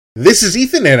This is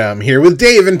Ethan, and I'm here with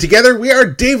Dave, and together we are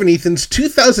Dave and Ethan's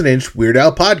 2000-inch Weird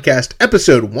Al podcast,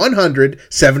 episode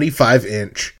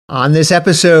 175-inch. On this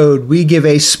episode, we give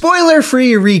a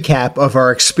spoiler-free recap of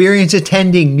our experience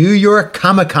attending New York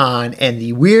Comic-Con and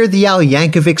the Weird Al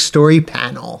Yankovic Story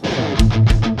panel.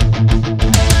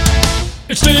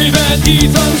 It's Dave and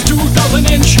Ethan's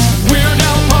 2000-inch Weird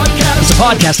Al podcast. It's a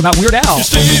podcast about Weird Al.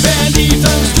 It's Dave and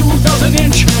Ethan's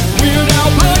 2000-inch Weird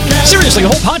Al podcast. Seriously, the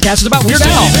whole podcast is about Weird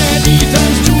Al. Dave and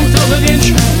Ethan's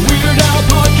 2000-inch Weird Al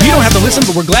podcast. You don't have to listen,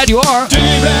 but we're glad you are.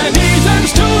 Dave and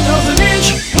Ethan's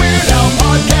 2000-inch Weird Al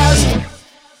podcast.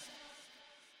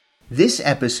 This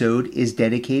episode is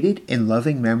dedicated in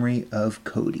loving memory of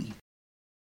Cody.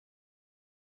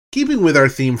 Keeping with our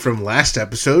theme from last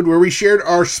episode, where we shared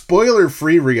our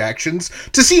spoiler-free reactions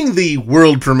to seeing the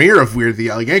world premiere of Weird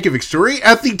Al Yankovic Story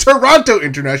at the Toronto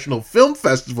International Film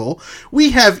Festival,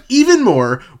 we have even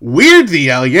more Weird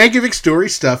Al Yankovic Story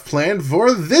stuff planned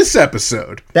for this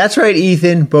episode. That's right,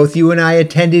 Ethan. Both you and I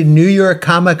attended New York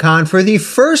Comic-Con for the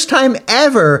first time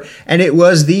ever, and it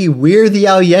was the Weird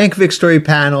Al Yankovic Story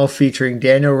panel featuring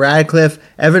Daniel Radcliffe,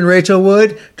 Evan Rachel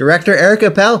Wood, director Eric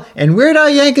Appel, and Weird Al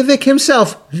Yankovic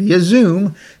himself via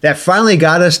Zoom that finally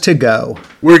got us to go.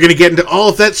 We're going to get into all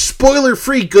of that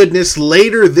spoiler-free goodness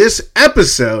later this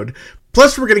episode.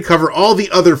 Plus, we're going to cover all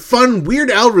the other fun Weird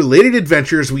Al-related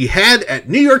adventures we had at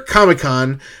New York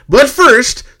Comic-Con. But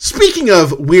first, speaking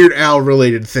of Weird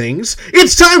Al-related things,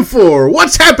 it's time for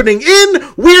What's Happening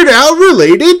in Weird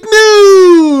Al-related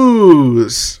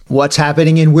News! What's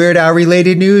Happening in Weird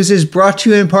Al-related news is brought to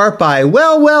you in part by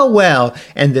Well,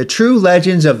 and the true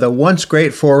legends of the once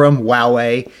great forum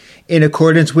Wowway, in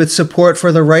accordance with support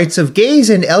for the rights of gays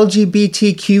and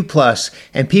LGBTQ+,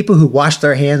 and people who wash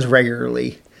their hands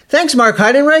regularly. Thanks, Mark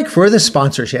Heidenreich, for the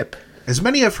sponsorship. As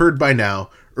many have heard by now,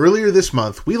 earlier this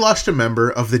month, we lost a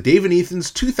member of the Dave and Ethan's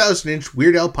 2000-inch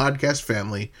Weird Al podcast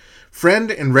family,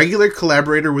 friend and regular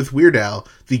collaborator with Weird Al,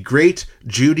 the great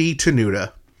Judy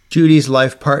Tenuta. Judy's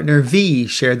life partner, V,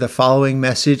 shared the following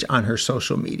message on her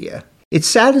social media. It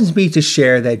saddens me to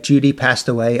share that Judy passed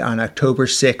away on October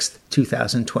 6th,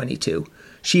 2022.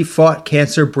 She fought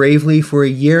cancer bravely for a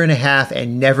year and a half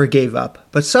and never gave up,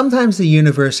 but sometimes the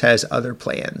universe has other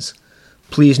plans.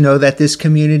 Please know that this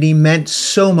community meant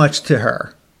so much to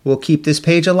her. We'll keep this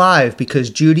page alive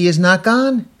because Judy is not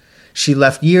gone. She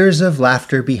left years of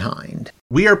laughter behind.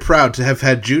 We are proud to have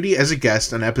had Judy as a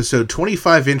guest on episode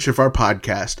 25-inch of our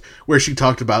podcast, where she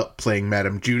talked about playing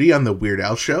Madame Judy on The Weird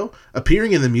Al Show,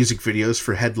 appearing in the music videos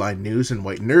for Headline News and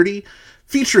White Nerdy,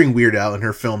 featuring Weird Al in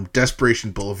her film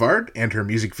Desperation Boulevard and her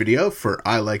music video for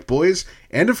I Like Boys,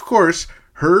 and of course,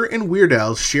 her and Weird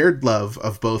Al's shared love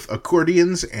of both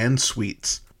accordions and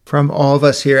sweets. From all of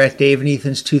us here at Dave and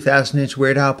Ethan's 2000-inch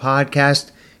Weird Al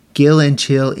podcast, Gill and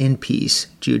chill in peace,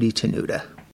 Judy Tenuta.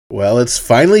 Well, it's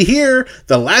finally here.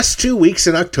 The last 2 weeks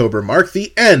in October mark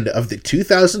the end of the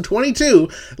 2022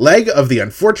 leg of the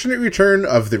unfortunate return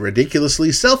of the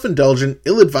ridiculously self-indulgent,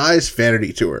 ill-advised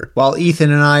Vanity Tour. While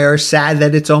Ethan and I are sad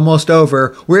that it's almost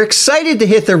over, we're excited to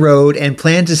hit the road and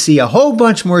plan to see a whole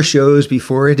bunch more shows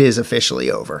before it is officially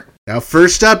over. Now,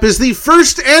 first up is the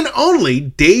first and only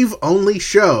Dave-only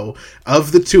show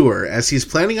of the tour, as he's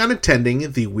planning on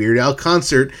attending the Weird Al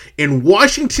concert in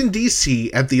Washington,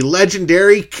 D.C. at the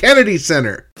legendary Kennedy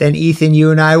Center. Then Ethan, you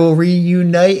and I will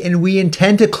reunite, and we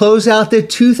intend to close out the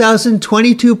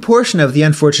 2022 portion of the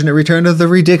unfortunate return of the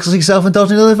ridiculously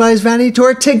self-indulgent ill-advised Vanity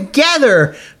Tour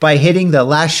together by hitting the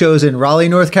last shows in Raleigh,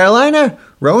 North Carolina,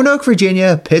 Roanoke,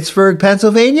 Virginia, Pittsburgh,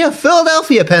 Pennsylvania,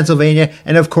 Philadelphia, Pennsylvania,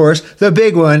 and of course, the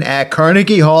big one at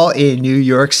Carnegie Hall in New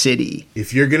York City.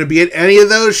 If you're going to be at any of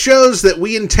those shows that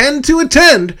we intend to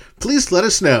attend, please let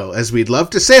us know, as we'd love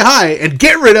to say hi and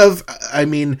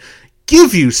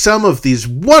give you some of these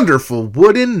wonderful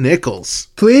wooden nickels.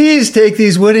 Please take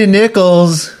these wooden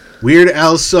nickels. Weird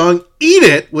Al's song Eat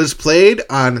It was played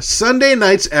on Sunday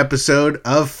night's episode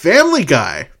of Family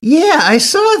Guy. Yeah, I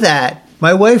saw that.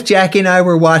 My wife Jackie and I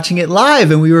were watching it live,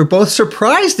 and we were both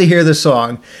surprised to hear the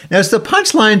song. Now, it's the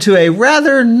punchline to a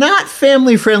rather not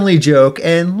family-friendly joke,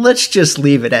 and let's just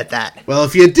leave it at that. Well,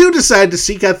 if you do decide to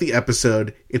seek out the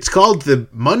episode, it's called The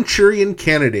Manchurian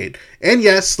Candidate. And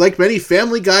yes, like many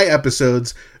Family Guy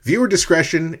episodes, viewer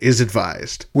discretion is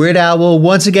advised. Weird Al will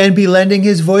once again be lending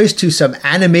his voice to some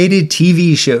animated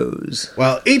TV shows.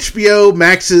 While HBO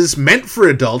Max's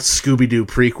meant-for-adults Scooby-Doo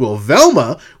prequel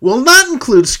Velma will not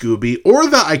include Scooby or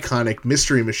the iconic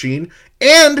Mystery Machine,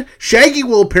 and Shaggy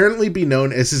will apparently be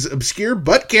known as his obscure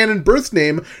but-canon birth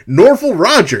name, Norval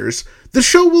Rogers, the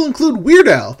show will include Weird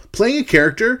Al playing a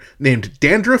character named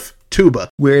Dandruff tuba.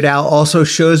 Weird Al also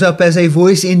shows up as a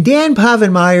voice in Dan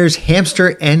Povenmire's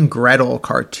Hamster and Gretel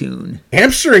cartoon.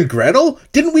 Hamster and Gretel?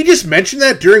 Didn't we just mention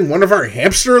that during one of our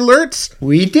hamster alerts?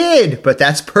 We did, but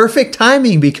that's perfect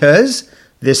timing because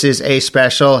this is a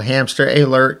special hamster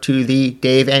alert to the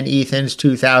Dave and Ethan's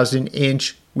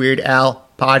 2000-inch Weird Al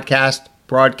podcast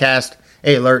broadcast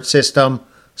alert system,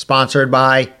 sponsored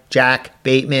by Jack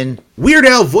Bateman. Weird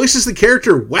Al voices the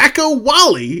character Wacko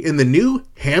Wally in the new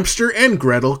Hamster and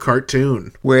Gretel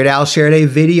cartoon. Weird Al shared a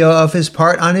video of his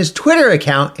part on his Twitter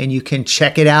account, and you can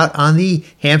check it out on the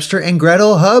Hamster and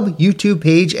Gretel Hub YouTube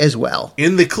page as well.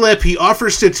 In the clip, he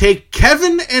offers to take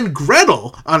Kevin and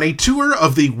Gretel on a tour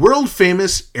of the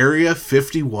world-famous Area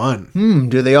 51.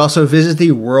 Do they also visit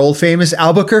the world-famous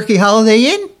Albuquerque Holiday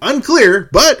Inn? Unclear,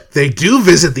 but they do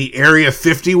visit the Area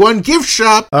 51 gift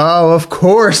shop. Oh, of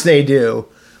course they do.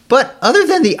 But other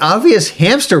than the obvious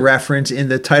hamster reference in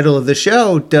the title of the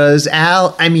show, does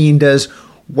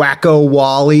Wacko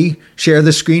Wally share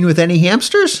the screen with any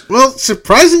hamsters? Well,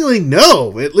 surprisingly,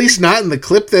 no. At least not in the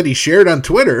clip that he shared on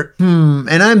Twitter.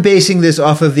 And I'm basing this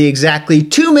off of the exactly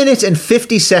 2 minutes and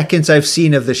 50 seconds I've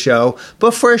seen of the show.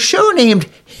 But for a show named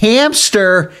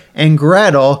Hamster and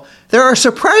Gretel, there are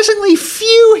surprisingly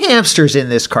few hamsters in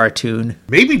this cartoon.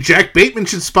 Maybe Jack Bateman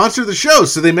should sponsor the show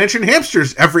so they mention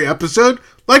hamsters every episode,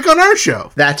 like on our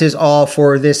show. That is all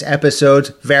for this episode's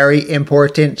very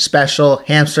important special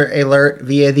hamster alert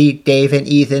via the Dave and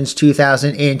Ethan's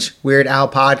 2000-inch Weird Al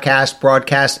podcast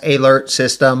broadcast alert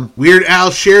system. Weird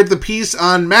Al shared the piece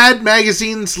on Mad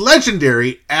Magazine's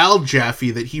legendary Al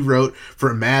Jaffe that he wrote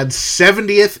for Mad's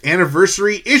 70th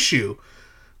anniversary issue.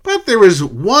 But there was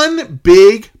one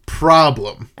big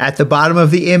problem. At the bottom of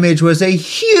the image was a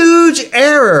huge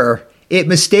error. It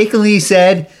mistakenly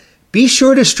said, "Be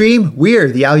sure to stream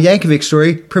Weird, the Al Yankovic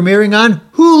story, premiering on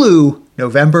Hulu,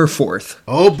 November 4th.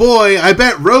 Oh boy, I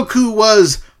bet Roku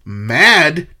was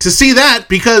mad to see that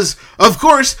because, of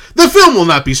course, the film will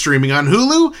not be streaming on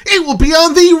Hulu. It will be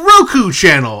on the Roku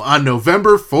channel on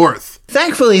November 4th.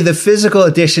 Thankfully, the physical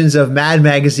editions of Mad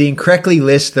Magazine correctly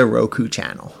list the Roku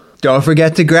channel. Don't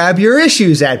forget to grab your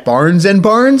issues at Barnes &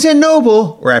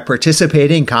 Noble or at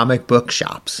participating comic book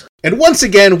shops. And once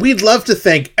again, we'd love to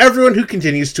thank everyone who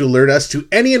continues to alert us to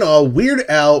any and all Weird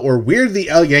Al or Weird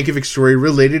the Al Yankovic Story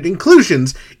related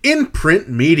inclusions in print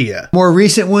media. More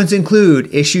recent ones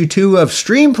include issue 2 of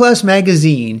Stream Plus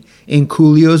magazine, in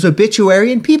Coolio's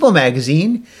Obituary and People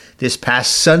magazine, this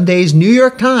past Sunday's New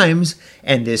York Times,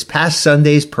 and this past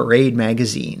Sunday's Parade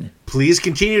magazine. Please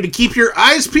continue to keep your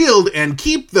eyes peeled and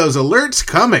keep those alerts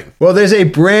coming. Well, there's a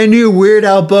brand new Weird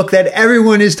Al book that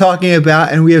everyone is talking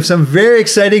about, and we have some very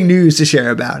exciting news to share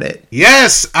about it.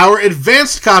 Yes, our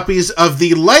advanced copies of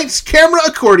the Lights, Camera,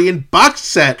 Accordion box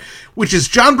set, which is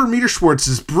John Bermuda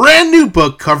Schwartz's brand new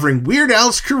book covering Weird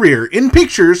Al's career in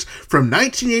pictures from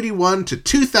 1981 to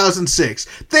 2006.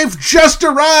 They've just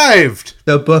arrived!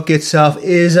 The book itself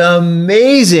is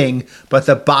amazing, but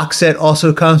the box set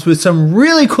also comes with some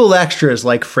really cool extras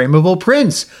like frameable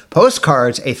prints,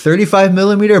 postcards, a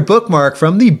 35mm bookmark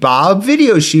from the Bob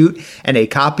video shoot, and a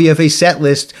copy of a set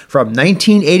list from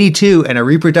 1982 and a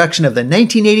reproduction of the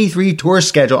 1983 tour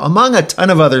schedule, among a ton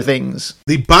of other things.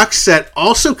 The box set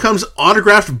also comes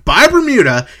autographed by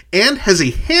Bermuda and has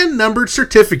a hand-numbered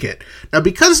certificate. Now,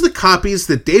 because the copies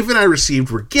that Dave and I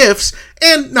received were gifts,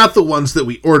 and not the ones that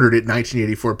we ordered at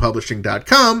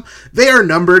 1984publishing.com, they are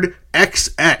numbered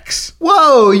XX.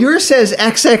 Whoa, yours says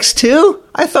XX too?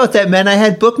 I thought that meant I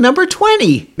had book number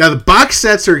 20. Now, the box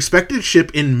sets are expected to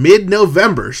ship in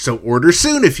mid-November, so order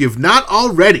soon if you've not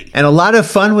already. And a lot of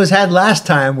fun was had last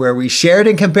time where we shared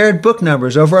and compared book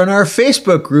numbers over on our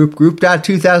Facebook group,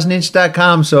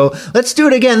 group.2000inch.com, so let's do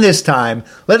it again this time.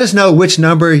 Let us know which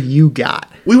number you got.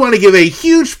 We want to give a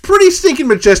huge, pretty stinking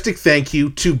majestic thank you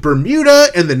to Bermuda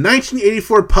and the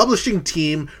 1984 publishing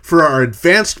team for our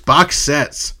advanced box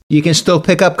sets. You can still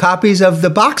pick up copies of the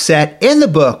box set and the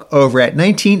book over at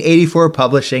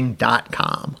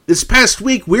 1984publishing.com. This past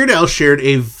week, Weird Al shared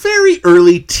a very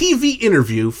early TV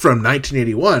interview from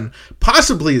 1981,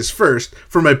 possibly his first,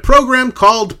 from a program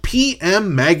called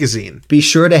PM Magazine. Be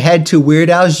sure to head to Weird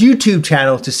Al's YouTube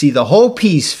channel to see the whole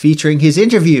piece featuring his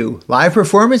interview, live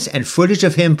performance, and footage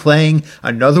of him playing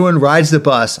Another One Rides the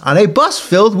Bus on a bus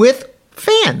filled with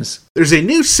fans. There's a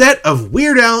new set of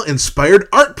Weird Al inspired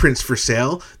art prints for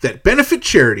sale that benefit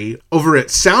charity over at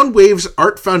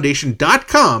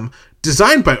soundwavesartfoundation.com,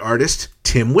 designed by artist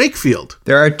Tim Wakefield.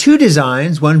 There are 2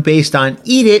 designs, one based on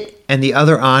Eat It and the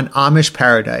other on Amish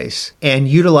Paradise, and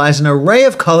utilize an array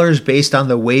of colors based on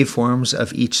the waveforms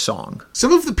of each song.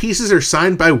 Some of the pieces are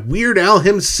signed by Weird Al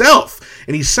himself,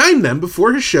 and he signed them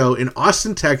before his show in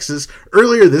Austin, Texas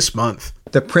earlier this month.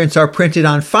 The prints are printed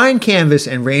on fine canvas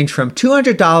and range from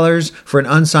 $200 for an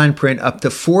unsigned print up to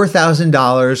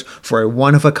 $4,000 for a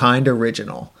one-of-a-kind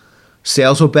original.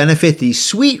 Sales will benefit the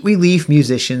Sweet Relief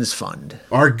Musicians Fund.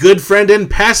 Our good friend and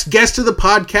past guest of the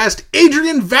podcast,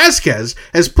 Adrian Vasquez,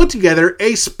 has put together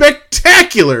a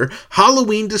spectacular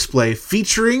Halloween display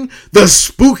featuring the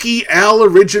spooky Al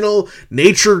original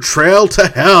Nature Trail to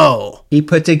Hell. He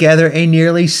put together a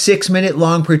nearly 6-minute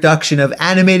long production of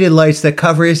animated lights that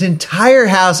cover his entire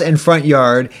house and front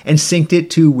yard and synced it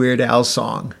to Weird Al's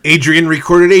song. Adrian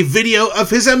recorded a video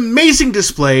of his amazing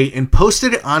display and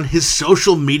posted it on his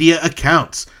social media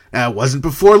accounts. It wasn't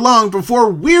long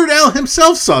before Weird Al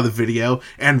himself saw the video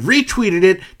and retweeted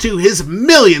it to his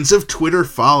millions of Twitter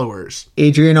followers.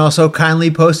 Adrian also kindly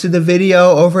posted the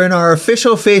video over in our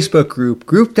official Facebook group,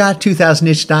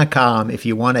 group.2000inch.com, if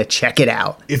you want to check it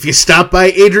out. If you stop by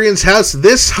Adrian's house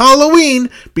this Halloween,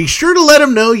 be sure to let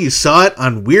him know you saw it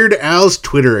on Weird Al's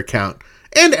Twitter account.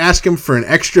 And ask him for an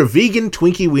extra vegan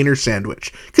Twinkie Wiener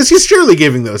sandwich, because he's surely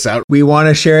giving those out. We want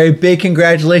to share a big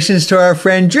congratulations to our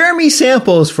friend Jeremy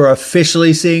Samples for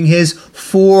officially seeing his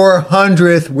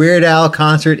 400th Weird Al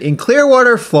concert in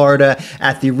Clearwater, Florida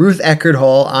at the Ruth Eckerd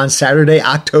Hall on Saturday,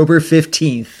 October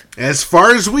 15th. As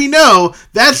far as we know,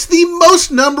 that's the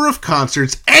most number of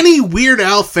concerts any Weird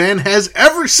Al fan has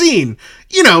ever seen.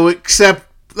 Except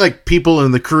like people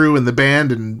in the crew and the band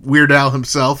and Weird Al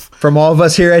himself. From all of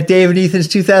us here at Dave and Ethan's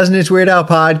 2000-inch Weird Al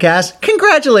podcast,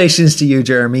 congratulations to you,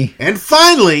 Jeremy. And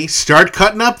finally, start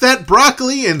cutting up that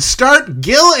broccoli and start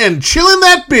gill and chilling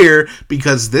that beer,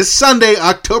 because this Sunday,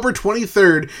 October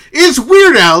 23rd, is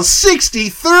Weird Al's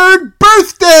 63rd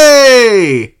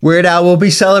birthday! Weird Al will be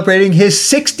celebrating his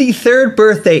 63rd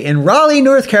birthday in Raleigh,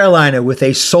 North Carolina with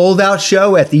a sold-out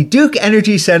show at the Duke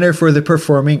Energy Center for the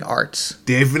Performing Arts.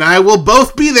 Dave and I will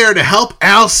both be there to help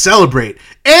Al celebrate.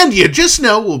 And you just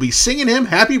know we'll be singing him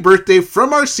happy birthday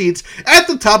from our seats at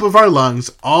the top of our lungs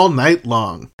all night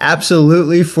long.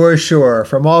 Absolutely, for sure.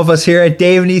 From all of us here at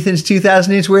Dave and Ethan's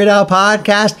 2000-inch Weird Al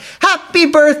podcast, happy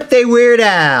birthday, Weird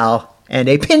Al! And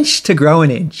a pinch to grow an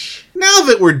inch. Now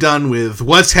that we're done with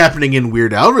what's happening in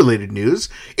Weird Al related news,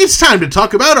 it's time to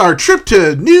talk about our trip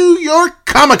to New York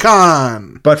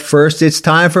Comic-Con. But first, it's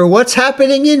time for what's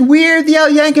happening in Weird the Al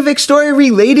Yankovic Story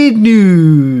related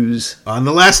news. On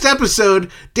the last episode,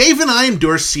 Dave and I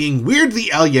endorsed seeing Weird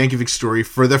the Al Yankovic Story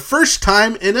for the first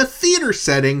time in a theater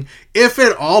setting, if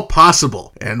at all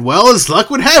possible. And well, as luck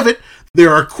would have it,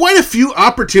 there are quite a few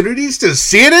opportunities to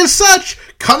see it as such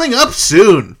coming up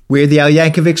soon. Weird the Al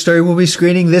Yankovic Story will be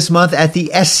screening this month at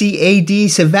the SCAD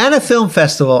Savannah Film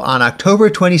Festival on October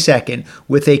 22nd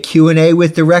with a Q&A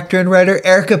with director and writer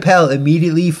Eric Appel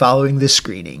immediately following the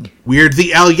screening. Weird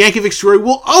the Al Yankovic Story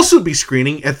will also be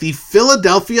screening at the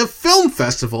Philadelphia Film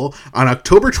Festival on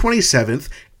October 27th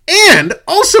and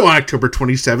also on October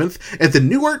 27th at the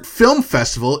Newark Film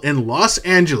Festival in Los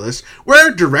Angeles,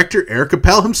 where director Eric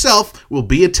Appel himself will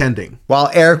be attending.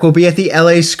 While Eric will be at the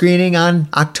LA screening on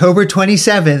October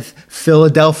 27th,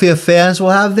 Philadelphia fans will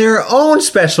have their own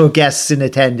special guests in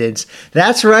attendance.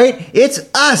 That's right, it's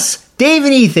us, Dave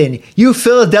and Ethan. You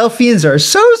Philadelphians are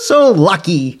so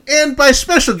lucky. And by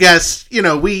special guests,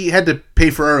 we had to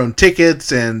pay for our own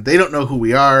tickets, and they don't know who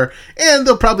we are, and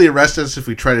they'll probably arrest us if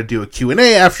we try to do a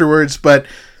Q&A afterwards, but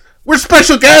we're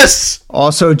special guests!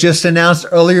 Also just announced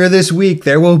earlier this week,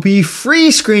 there will be free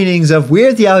screenings of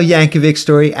Weird the Al Yankovic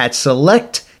Story at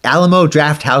select Alamo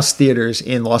Drafthouse theaters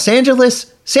in Los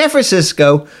Angeles, San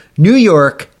Francisco, New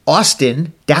York,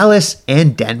 Austin, Dallas,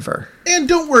 and Denver. And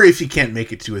don't worry if you can't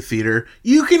make it to a theater.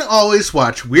 You can always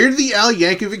watch Weird the Al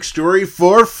Yankovic Story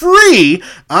for free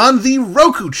on the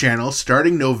Roku channel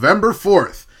starting November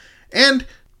 4th. And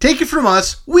take it from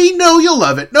us, we know you'll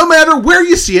love it, no matter where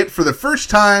you see it for the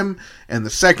first time, and the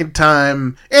second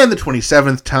time, and the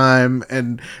 27th time,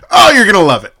 and you're gonna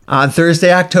love it. On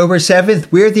Thursday, October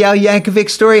 7th, Weird the Al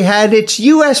Yankovic Story had its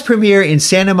U.S. premiere in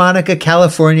Santa Monica,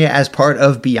 California as part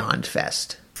of Beyond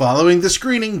Fest. Following the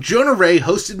screening, Jonah Ray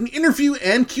hosted an interview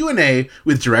and Q&A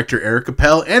with director Eric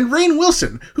Appel and Rainn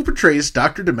Wilson, who portrays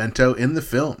Dr. Demento in the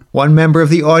film. One member of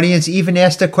the audience even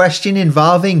asked a question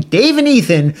involving Dave and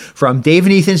Ethan from Dave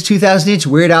and Ethan's 2000-inch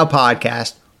Weird Al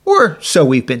podcast, or so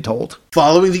we've been told.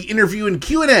 Following the interview and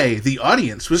Q&A, the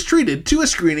audience was treated to a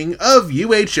screening of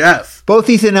UHF. Both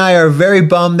Ethan and I are very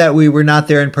bummed that we were not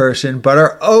there in person, but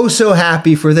are oh so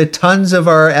happy for the tons of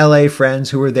our LA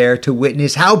friends who were there to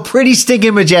witness how pretty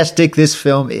stinking majestic this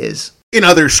film is. In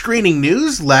other screening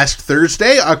news, last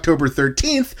Thursday, October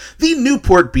 13th, the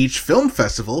Newport Beach Film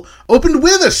Festival opened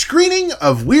with a screening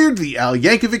of Weird the Al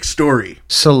Yankovic Story.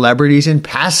 Celebrities and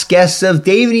past guests of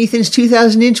Dave and Ethan's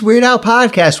 2000-inch Weird Al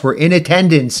podcast were in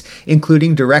attendance,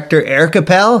 including director Eric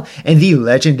Appel and the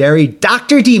legendary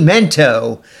Dr.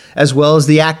 Demento, as well as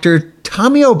the actor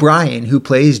Tommy O'Brien, who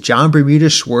plays John Bermuda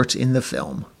Schwartz in the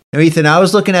film. Now, Ethan, I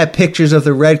was looking at pictures of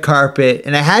the red carpet,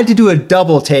 and I had to do a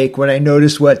double take when I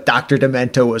noticed what Dr.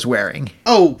 Demento was wearing.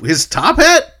 Oh, his top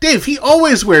hat? Dave, he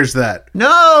always wears that.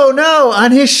 No,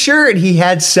 on his shirt he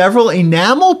had several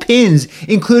enamel pins,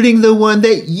 including the one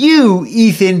that you,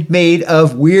 Ethan, made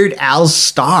of Weird Al's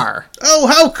star. Oh,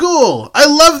 how cool! I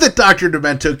love that Dr.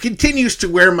 Demento continues to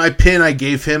wear my pin I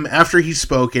gave him after he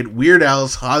spoke at Weird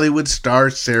Al's Hollywood Star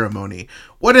ceremony.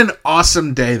 What an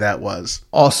awesome day that was.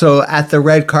 Also at the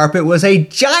red carpet was a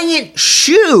giant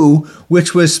shoe,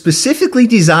 which was specifically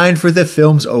designed for the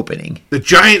film's opening. The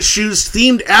giant shoe's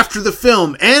themed after the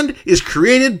film and is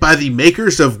created by the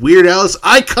makers of Weird Al's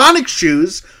iconic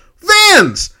shoes,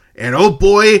 Vans. And oh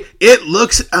boy, it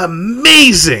looks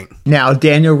amazing. Now,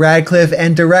 Daniel Radcliffe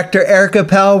and director Eric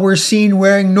Appel were seen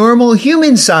wearing normal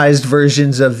human-sized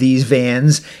versions of these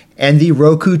Vans, and the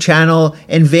Roku channel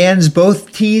and Vans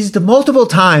both teased multiple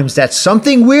times that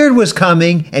something weird was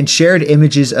coming and shared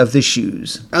images of the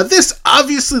shoes. Now, this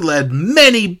obviously led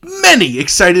many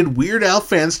excited Weird Al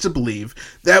fans to believe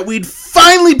that we'd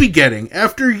finally be getting,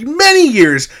 after many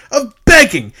years of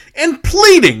begging and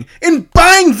pleading and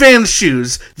buying Vans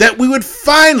shoes, that we would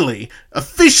finally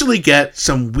officially get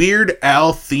some Weird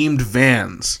Al themed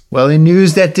Vans. Well, in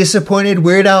news that disappointed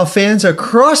Weird Al fans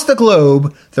across the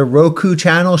globe, the Roku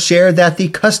channel shared that the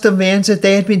custom Vans that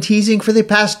they had been teasing for the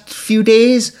past few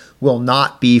days will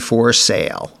not be for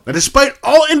sale. But despite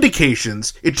all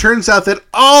indications, it turns out that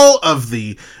all of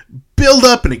the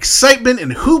build-up and excitement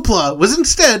and hoopla was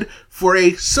instead for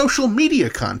a social media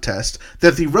contest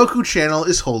that the Roku channel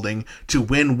is holding to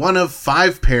win one of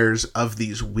 5 pairs of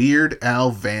these Weird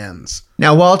Al Vans.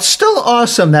 Now, while it's still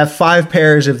awesome that 5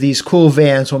 pairs of these cool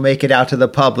Vans will make it out to the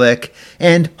public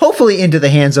and hopefully into the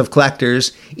hands of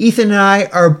collectors, Ethan and I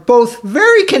are both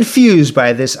very confused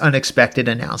by this unexpected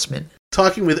announcement.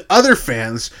 Talking with other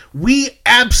fans, we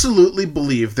absolutely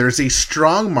believe there's a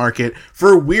strong market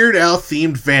for Weird Al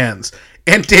themed Vans.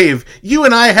 And Dave, you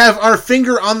and I have our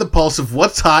finger on the pulse of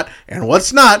what's hot and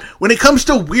what's not when it comes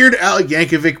to Weird Al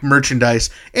Yankovic merchandise,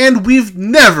 and we've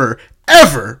never,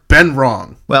 ever been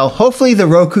wrong. Well, hopefully the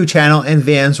Roku channel and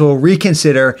Vans will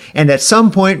reconsider and at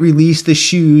some point release the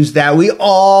shoes that we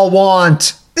all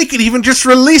want. They could even just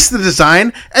release the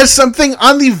design as something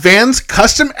on the Vans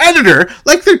custom editor,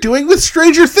 like they're doing with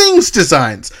Stranger Things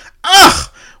designs. Ugh!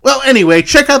 Well, anyway,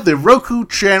 check out the Roku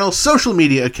channel social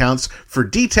media accounts for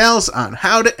details on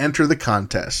how to enter the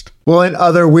contest. Well, in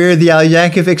other Weird the Al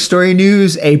Yankovic Story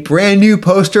news, a brand new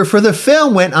poster for the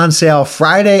film went on sale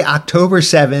Friday, October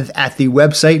 7th at the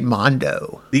website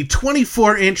Mondo. The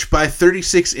 24-inch by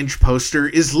 36-inch poster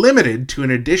is limited to an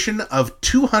edition of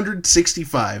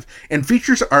 265 and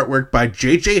features artwork by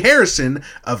J.J. Harrison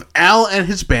of Al and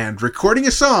his band recording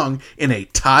a song in a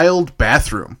tiled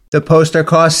bathroom. The poster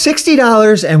costs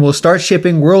 $60 and will start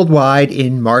shipping worldwide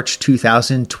in March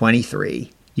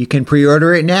 2023. You can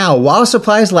pre-order it now while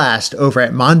supplies last over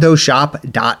at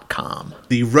mondoshop.com.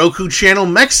 The Roku channel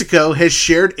Mexico has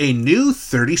shared a new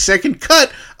 30-second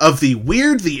cut of the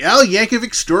Weird the Al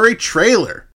Yankovic Story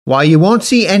trailer. While you won't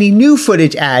see any new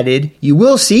footage added, you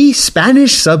will see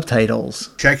Spanish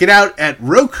subtitles. Check it out at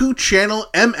Roku Channel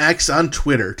MX on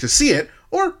Twitter to see it,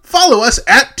 or follow us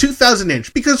at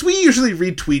 2000inch because we usually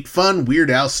retweet fun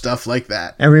Weird Al stuff like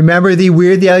that. And remember the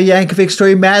Weird the Al Yankovic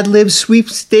Story Mad Libs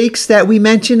sweepstakes that we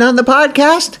mentioned on the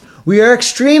podcast? We are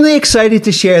extremely excited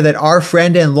to share that our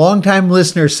friend and longtime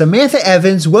listener Samantha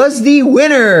Evans was the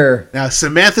winner. Now,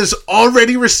 Samantha's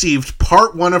already received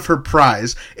part 1 of her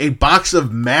prize, a box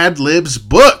of Mad Libs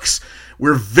books.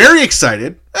 We're very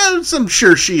excited, as I'm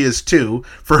sure she is too,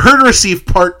 for her to receive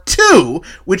part 2,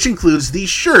 which includes the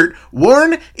shirt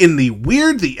worn in the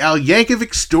Weird the Al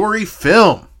Yankovic Story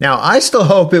film. Now, I still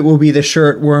hope it will be the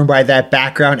shirt worn by that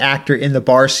background actor in the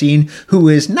bar scene who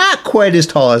is not quite as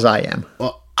tall as I am.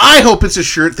 Well, I hope it's a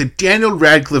shirt that Daniel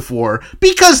Radcliffe wore,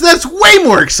 because that's way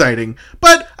more exciting.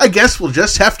 But I guess we'll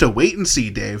just have to wait and see,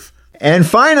 Dave. And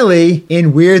finally,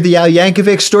 in Weird the Al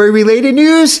Yankovic Story related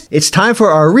news, it's time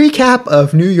for our recap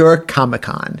of New York Comic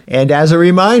Con. And as a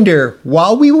reminder,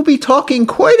 while we will be talking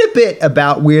quite a bit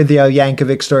about Weird the Al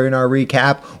Yankovic Story in our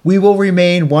recap, we will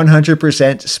remain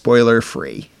 100% spoiler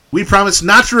free. We promise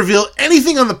not to reveal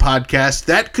anything on the podcast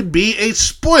that could be a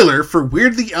spoiler for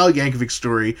Weird the Al Yankovic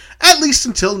story, at least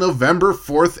until November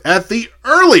 4th at the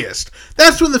earliest.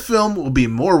 That's when the film will be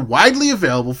more widely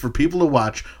available for people to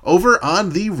watch over on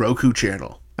the Roku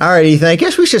channel. All right, Ethan, I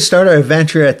guess we should start our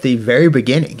adventure at the very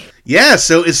beginning. Yeah,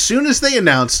 so as soon as they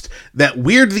announced that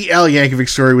Weird the Al Yankovic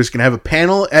story was going to have a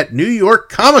panel at New York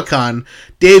Comic-Con,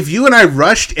 Dave, you and I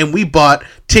rushed and we bought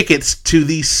tickets to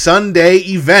the Sunday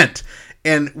event.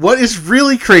 And what is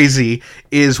really crazy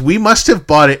is we must have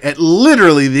bought it at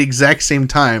literally the exact same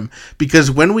time, because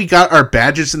when we got our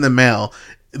badges in the mail,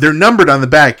 they're numbered on the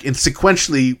back, and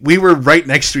sequentially, we were right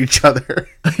next to each other.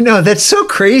 I know, that's so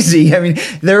crazy. I mean,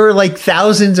 there were like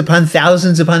thousands upon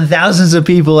thousands upon thousands of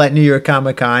people at New York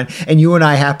Comic Con, and you and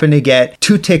I happened to get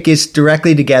 2 tickets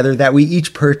directly together that we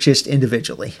each purchased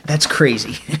individually. That's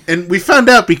crazy. And we found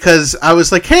out because I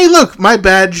was like, hey, look, my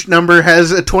badge number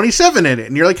has a 27 in it.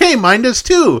 And you're like, hey, mine does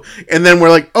too. And then we're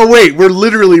like, oh, wait, we're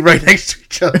literally right next to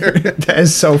each other. That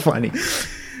is so funny.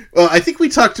 Well, I think we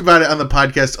talked about it on the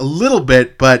podcast a little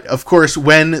bit, but of course,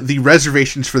 when the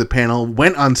reservations for the panel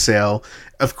went on sale,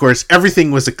 of course,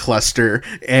 everything was a cluster,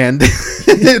 and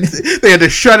they had to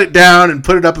shut it down and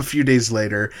put it up a few days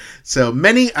later. So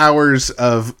many hours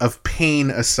of pain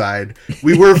aside,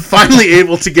 we were finally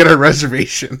able to get our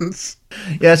reservations.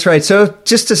 Yeah, that's right. So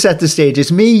just to set the stage,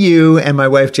 it's me, you, and my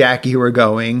wife Jackie who are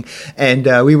going, and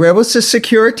we were able to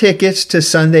secure tickets to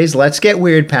Sunday's Let's Get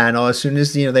Weird panel as soon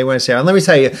as they went to sale. And let me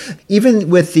tell you,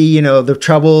 even with the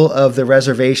trouble of the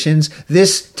reservations,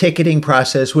 this ticketing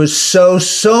process was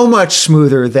so much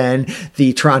smoother than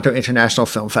the Toronto International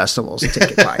Film Festival's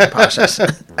ticket buying process.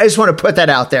 I just want to put that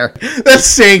out there. That's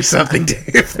saying something,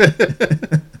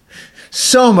 Dave.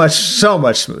 So much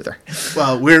smoother.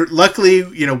 Well, we're luckily,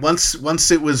 once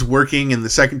it was working and the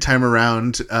second time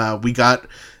around, we got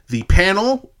the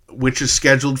panel, which is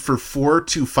scheduled for 4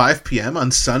 to 5 p.m.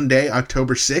 on Sunday,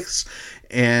 October 6th.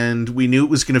 And we knew it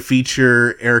was going to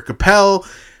feature Eric Appel,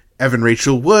 Evan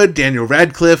Rachel Wood, Daniel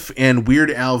Radcliffe, and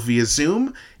Weird Al via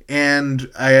Zoom. And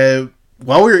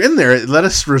while we were in there, it let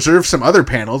us reserve some other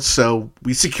panels. So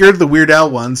we secured the Weird Al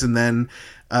ones, and then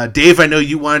Dave, I know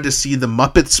you wanted to see the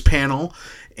Muppets panel,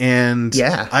 and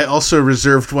yeah. I also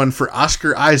reserved one for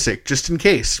Oscar Isaac, just in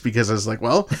case, because I was like,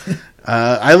 well,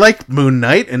 I like Moon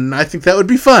Knight, and I think that would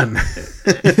be fun.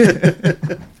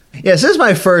 Yes, this is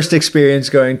my first experience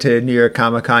going to New York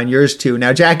Comic Con. Yours too.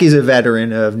 Now, Jackie's a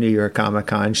veteran of New York Comic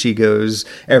Con. She goes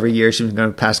every year. She's been going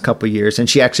the past couple of years, and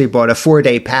she actually bought a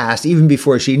 4-day pass even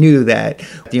before she knew that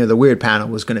the Weird panel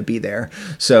was going to be there.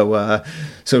 So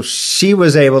she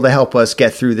was able to help us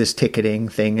get through this ticketing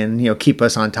thing and keep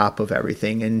us on top of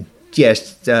everything. And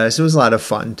yes, so it was a lot of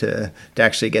fun to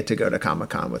actually get to go to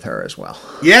Comic-Con with her as well.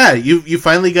 Yeah, you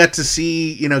finally got to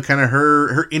see, kind of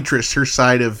her interest, her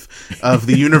side of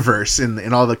the universe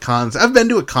in all the cons. I've been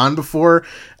to a con before.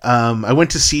 I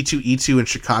went to C2E2 in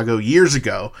Chicago years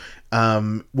ago,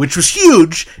 which was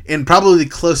huge and probably the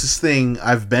closest thing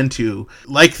I've been to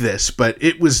like this, but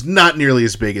it was not nearly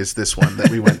as big as this one that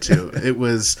we went to.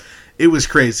 It was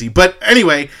crazy. But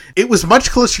anyway, it was much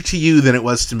closer to you than it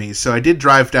was to me. So I did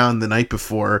drive down the night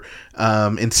before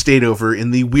and stayed over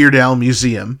in the Weird Al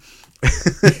Museum.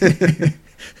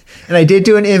 And I did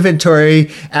do an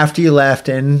inventory after you left,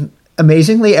 and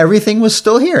amazingly, everything was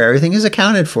still here. Everything is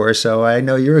accounted for, so I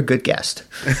know you're a good guest.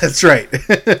 That's right.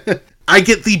 I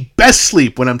get the best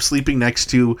sleep when I'm sleeping next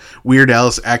to Weird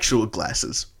Al's actual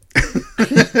glasses.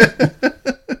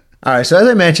 All right, so as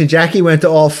I mentioned, Jackie went to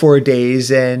all 4 days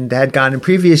and had gone in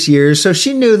previous years, so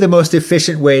she knew the most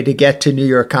efficient way to get to New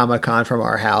York Comic Con from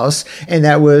our house, and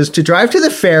that was to drive to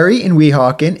the ferry in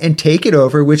Weehawken and take it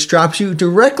over, which drops you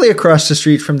directly across the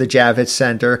street from the Javits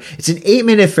Center. It's an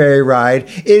 8-minute ferry ride.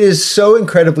 It is so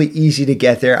incredibly easy to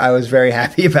get there. I was very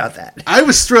happy about that. I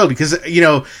was thrilled because,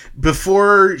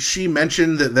 before she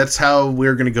mentioned that that's how we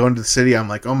were going to go into the city, I'm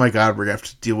like, oh my God, we're going to have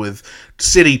to deal with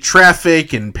city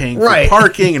traffic and paying for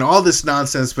parking and all this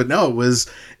nonsense. But no,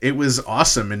 it was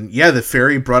awesome. And yeah, the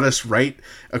ferry brought us right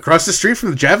across the street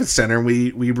from the Javits Center.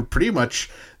 We were pretty much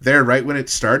there right when it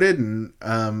started. And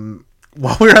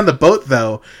while we were on the boat,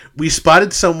 though, we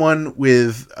spotted someone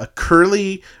with a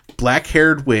curly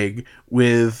black-haired wig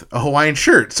with a Hawaiian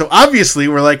shirt. So obviously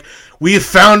we're like, we have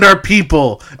found our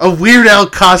people, a Weird Al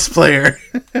cosplayer.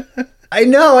 I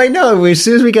know. As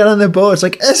soon as we got on the boat, it's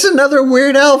like, that's another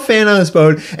Weird Al fan on this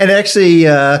boat. And actually,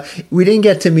 we didn't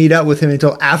get to meet up with him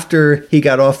until after he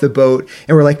got off the boat.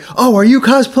 And we're like, oh, are you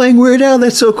cosplaying Weird Al?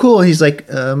 That's so cool. And he's like,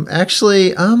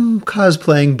 actually, I'm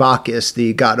cosplaying Bacchus,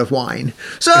 the god of wine.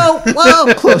 So,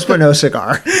 well, close but no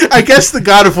cigar. I guess the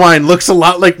god of wine looks a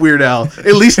lot like Weird Al,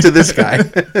 at least to this guy.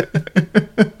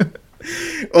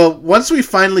 Well, once we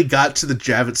finally got to the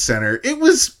Javits Center, it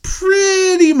was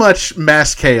pretty much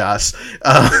mass chaos.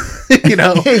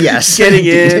 Yes, getting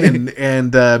in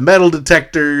and metal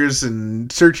detectors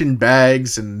and searching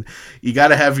bags, and you got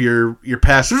to have your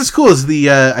pass. What was cool is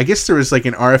I guess there was like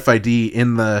an RFID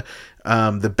in the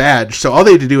badge, so all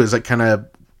they had to do is like kind of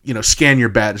scan your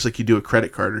badge like you do a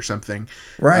credit card or something,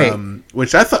 right?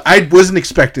 Which I wasn't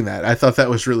expecting that. I thought that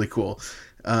was really cool.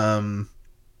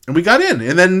 And we got in,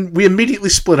 and then we immediately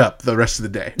split up the rest of the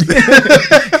day.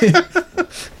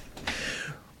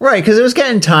 Right, because it was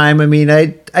getting time. I mean,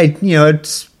 I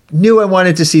knew I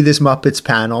wanted to see this Muppets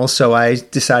panel, so I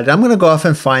decided I'm going to go off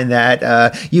and find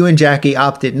that. You and Jackie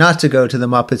opted not to go to the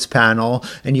Muppets panel,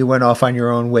 and you went off on your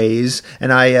own ways.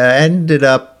 And I ended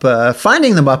up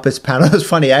finding the Muppets panel. It was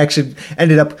funny. I actually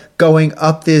ended up going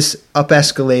up this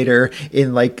escalator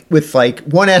with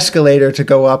one escalator to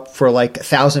go up for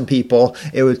 1,000 people.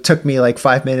 Took me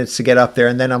 5 minutes to get up there,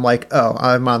 and then I'm like, oh,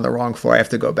 I'm on the wrong floor. I have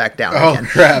to go back down again. Oh,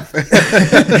 crap.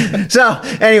 So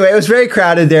anyway, it was very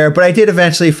crowded there, but I did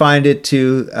eventually find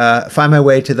my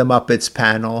way to the Muppets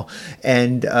panel.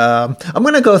 And I'm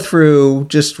going to go through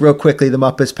just real quickly the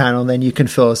Muppets panel, and then you can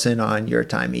fill us in on your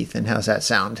time, Ethan. How's that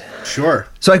sound? Sure.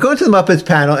 So I go into the Muppets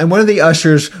panel, and one of the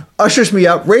ushers me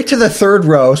up right to the third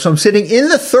row. So I'm sitting in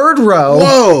the third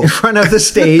row in front of the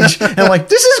stage, and I'm like,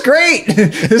 this is great.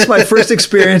 This is my first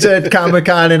experience at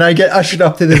Comic-Con, and I get ushered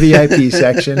up to the VIP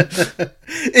section.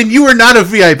 And you were not a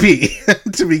VIP,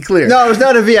 to be clear. No, I was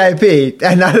not a VIP,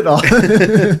 and not at all.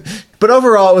 But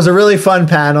overall, it was a really fun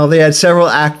panel. They had several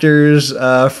actors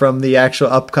from the actual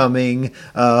upcoming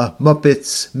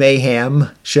Muppets Mayhem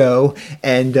show,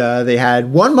 and they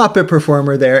had one Muppet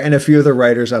performer there and a few of the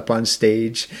writers up on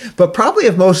stage. But probably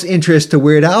of most interest to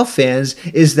Weird Al fans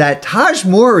is that Taj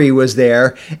Mowry was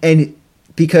there, and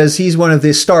because he's one of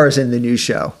the stars in the new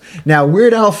show. Now,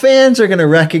 Weird Al fans are going to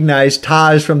recognize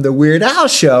Taj from the Weird Al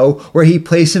show, where he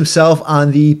plays himself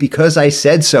on the Because I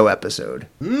Said So episode.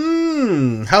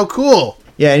 How cool.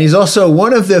 Yeah, and he's also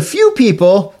one of the few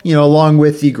people, along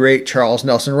with the great Charles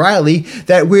Nelson Riley,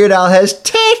 that Weird Al has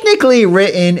technically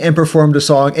written and performed a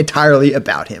song entirely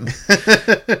about him.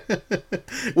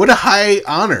 What a high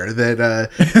honor that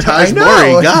Taj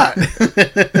Mowry got.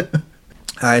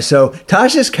 All right, so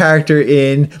Taj's character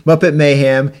in Muppet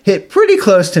Mayhem hit pretty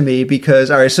close to me because,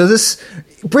 all right, so this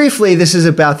is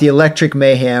about the Electric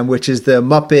Mayhem, which is the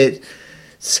Muppet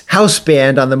house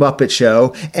band on the Muppet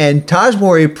Show, and Taj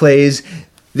Mowry plays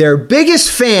their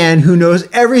biggest fan who knows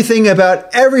everything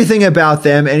about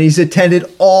them, and he's attended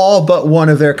all but one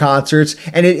of their concerts,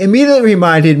 and it immediately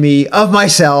reminded me of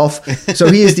myself. So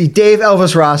he is the Dave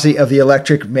Elvis Rossi of the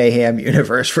Electric Mayhem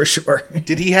universe for sure.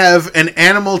 Did he have an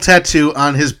animal tattoo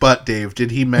on his butt, Dave?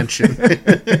 Did he mention?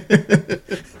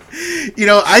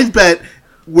 I bet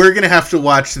we're going to have to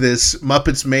watch this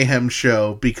Muppets Mayhem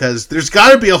show because there's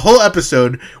got to be a whole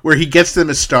episode where he gets them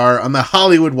a star on the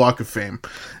Hollywood Walk of Fame.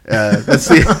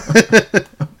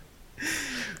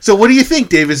 So what do you think,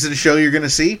 Dave? Is it a show you're going to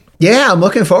see? Yeah, I'm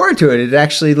looking forward to it. It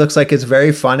actually looks like it's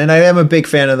very fun, and I am a big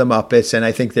fan of the Muppets, and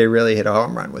I think they really hit a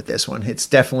home run with this one. It's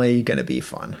definitely going to be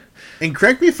fun. And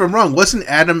correct me if I'm wrong, wasn't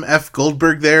Adam F.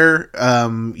 Goldberg there?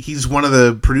 He's one of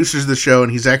the producers of the show,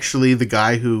 and he's actually the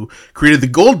guy who created the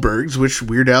Goldbergs, which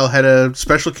Weird Al had a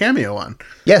special cameo on.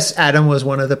 Yes, Adam was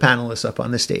one of the panelists up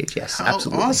on the stage. Yes,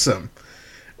 absolutely. Awesome.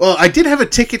 Well, I did have a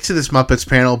ticket to this Muppets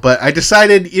panel, but I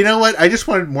decided, you know what? I just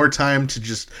wanted more time to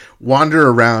just wander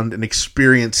around and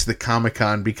experience the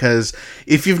Comic-Con, because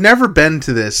if you've never been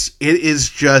to this, it is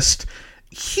just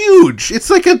huge.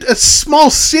 It's like a small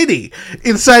city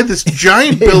inside this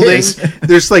giant building.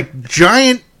 There's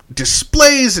giant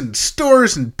displays and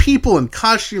stores and people and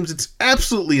costumes. It's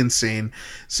absolutely insane.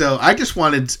 So I just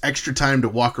wanted extra time to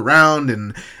walk around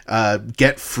and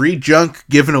get free junk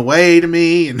given away to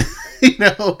me, and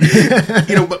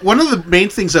but one of the main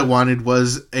things I wanted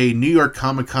was a New York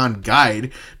Comic-Con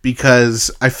guide,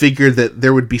 because I figured that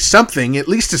there would be something, at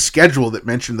least a schedule, that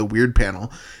mentioned the Weird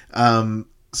panel.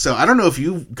 So I don't know if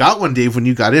you got one, Dave, when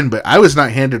you got in, but I was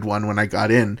not handed one when I got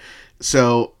in.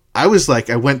 So I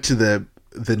went to the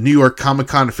New York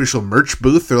Comic-Con official merch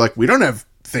booth. They're like, we don't have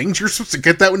things. You're supposed to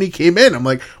get that when you came in. I'm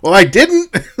like, well, I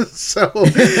didn't. So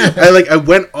I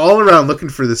went all around looking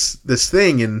for this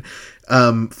thing, and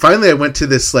finally I went to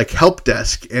this help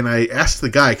desk, and I asked the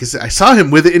guy, because I saw him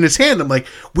with it in his hand. I'm like,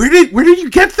 where did you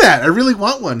get that? I really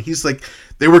want one. He's like,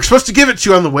 they were supposed to give it to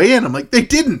you on the way in. I'm like, they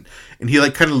didn't. And he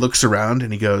kind of looks around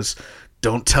and he goes,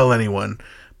 don't tell anyone,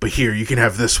 but here, you can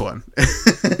have this one.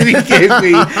 And he gave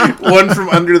me one from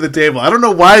under the table. I don't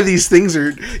know why these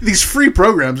free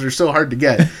programs are so hard to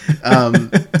get.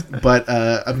 But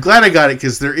I'm glad I got it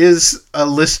because there is a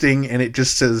listing and it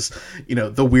just says,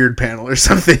 the Weird panel or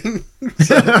something.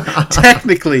 So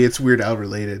technically it's Weird Al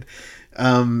related.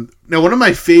 Now, one of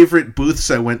my favorite booths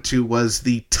I went to was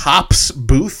the Topps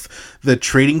booth, the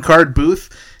trading card booth.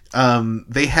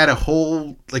 They had a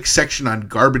whole section on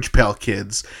Garbage Pail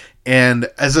Kids. And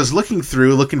as I was looking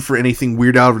for anything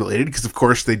Weird Al related, because of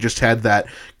course they just had that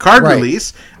card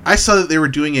release, I saw that they were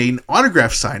doing an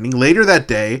autograph signing later that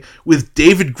day with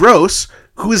David Gross,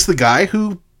 who is the guy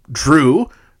who drew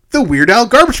the Weird Al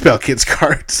Garbage Pail Kids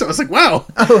card. So I was like, wow.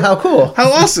 Oh, how cool.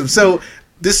 How awesome. So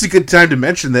this is a good time to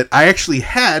mention that I actually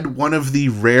had one of the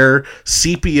rare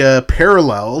sepia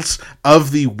parallels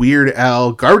of the Weird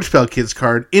Al Garbage Pail Kids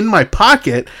card in my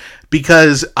pocket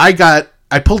because I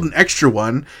pulled an extra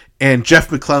one and Jeff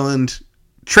McClelland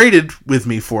traded with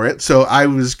me for it. So I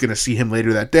was going to see him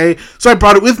later that day. So I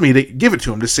brought it with me to give it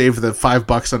to him to save the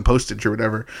 $5 on postage or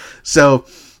whatever. So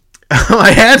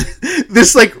I had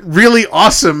this really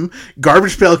awesome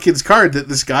Garbage Pail Kids card that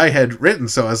this guy had written.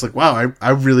 So I was like, wow, I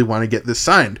really want to get this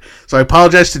signed. So I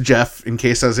apologized to Jeff in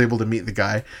case I was able to meet the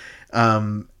guy.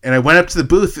 And I went up to the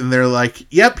booth and they're like,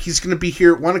 yep, he's going to be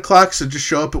here at 1:00. So just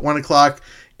show up at 1:00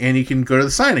 and you can go to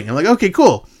the signing. I'm like, okay,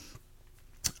 cool.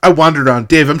 I wandered around.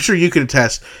 Dave, I'm sure you can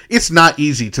attest. It's not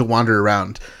easy to wander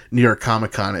around New York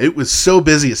Comic Con. It was so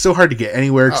busy. It's so hard to get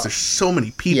anywhere because there's so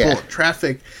many people and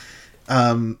traffic.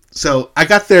 So I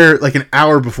got there an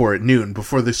hour before at noon,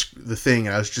 before the thing.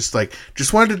 And I was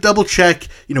just wanted to double check,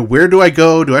 where do I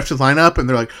go? Do I have to line up? And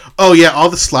they're like, oh yeah, all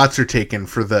the slots are taken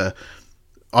for the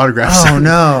autograph signing.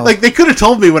 Oh no. They could have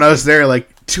told me when I was there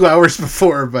 2 hours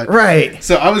before, but right.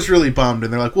 So I was really bummed,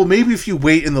 and they're like, well, maybe if you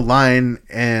wait in the line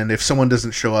and if someone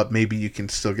doesn't show up, maybe you can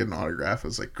still get an autograph. I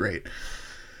was like, great.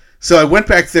 So I went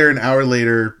back there an hour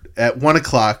later at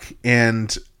 1:00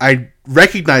 and I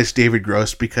recognized David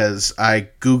Gross because I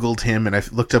Googled him and I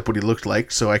looked up what he looked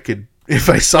like so I could, if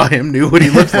I saw him, knew what he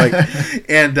looked like.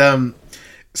 And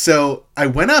so I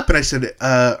went up and I said,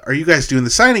 are you guys doing the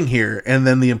signing here? And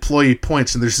then the employee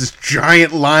points and there's this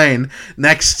giant line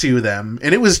next to them.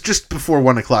 And it was just before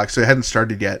 1:00, so it hadn't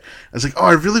started yet. I was like, oh,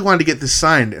 I really wanted to get this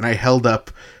signed. And I held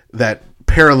up that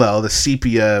parallel, the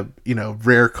sepia,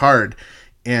 rare card.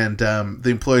 And the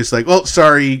employee's like, well,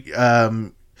 sorry, you're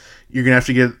going to have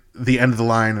to get the end of the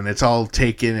line and it's all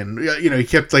taken. And, he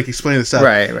kept explaining this stuff.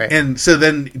 Right. And so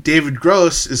then David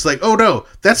Gross is like, oh no,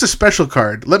 that's a special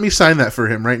card. Let me sign that for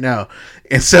him right now.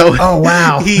 And so oh,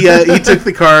 wow. he took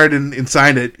the card and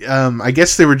signed it. I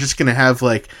guess they were just going to have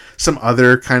some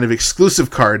other kind of exclusive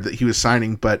card that he was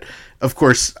signing. But of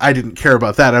course I didn't care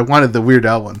about that. I wanted the Weird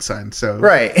Al one signed. So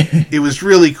right. It was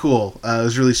really cool. It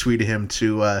was really sweet of him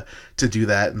to do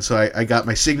that. And so I got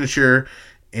my signature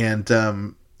and,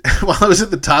 while I was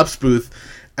at the Topps booth,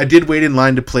 I did wait in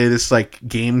line to play this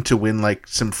game to win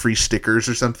some free stickers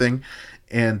or something.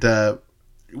 And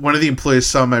one of the employees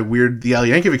saw my the Al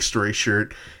Yankovic Story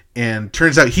shirt, and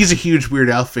turns out he's a huge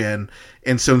Weird Al fan.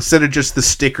 And so instead of just the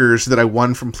stickers that I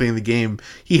won from playing the game,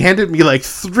 he handed me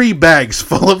 3 bags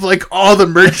full of all the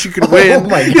merch you could win. Oh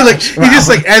my gosh, He just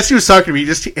as he was talking to me, he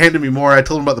just handed me more. I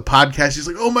told him about the podcast. He's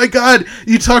like, oh my God,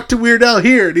 you talked to Weird Al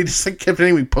here. And he just kept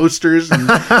handing me posters and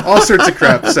all sorts of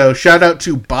crap. So shout out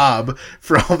to Bob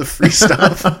for all the free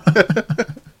stuff.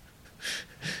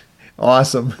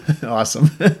 Awesome.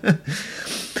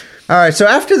 All right, so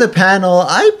after the panel,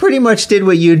 I pretty much did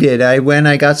what you did.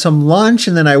 I got some lunch,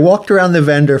 and then I walked around the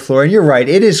vendor floor. And you're right,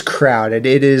 it is crowded.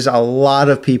 It is a lot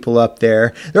of people up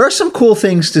there. There are some cool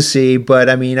things to see, but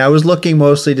I was looking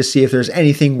mostly to see if there's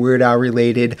anything Weird Al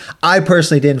related. I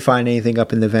personally didn't find anything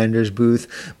up in the vendor's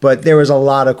booth, but there was a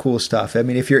lot of cool stuff.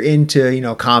 If you're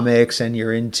into, comics and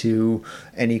you're into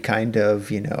any kind of,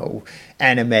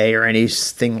 anime or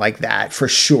anything like that, for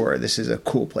sure, this is a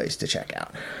cool place to check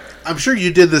out. I'm sure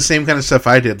you did the same kind of stuff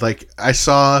I did. I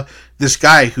saw this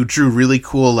guy who drew really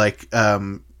cool,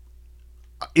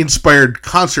 inspired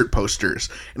concert posters.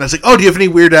 And I was like, oh, do you have any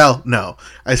Weird Al? No.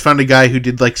 I found a guy who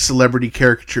did celebrity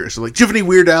caricatures. So do you have any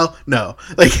Weird Al? No.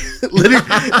 Literally,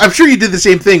 I'm sure you did the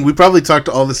same thing. We probably talked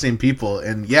to all the same people.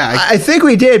 And yeah, I think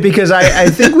we did because I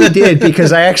think we did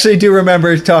because I actually do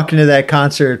remember talking to that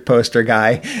concert poster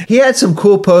guy. He had some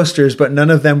cool posters, but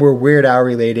none of them were Weird Al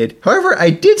related. However,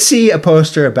 I did see a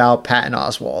poster about Patton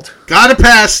Oswalt. Gotta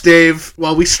pass, Dave.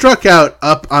 While we struck out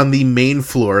up on the main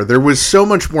floor, there was so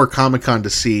much more Comic-Con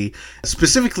to see,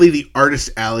 specifically the Artist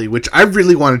Alley, which I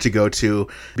really wanted to go to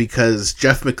because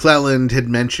Jeff McClelland had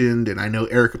mentioned, and I know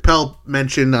Eric Appel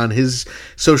mentioned on his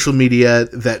social media,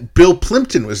 that Bill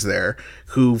Plympton was there,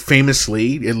 who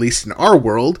famously, at least in our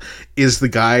world, is the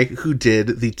guy who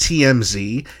did the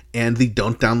TMZ and the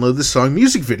Don't Download the Song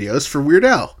music videos for Weird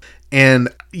Al. And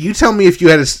you tell me if you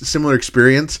had a similar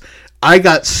experience. I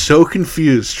got so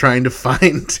confused trying to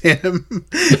find him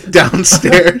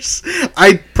downstairs.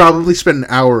 I probably spent an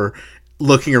hour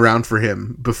looking around for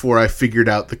him before I figured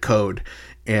out the code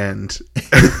and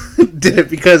did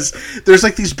it, because there's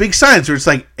like these big signs where it's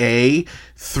like A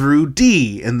through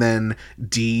D and then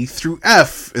D through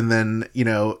F and then, you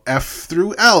know, F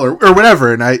through L or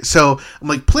whatever. And I'm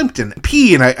like, Plympton,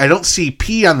 P, and I don't see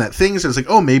P on that thing. So I was like,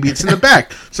 oh, maybe it's in the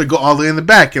back. So I go all the way in the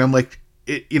back and I'm like,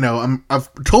 I've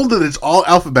told that it's all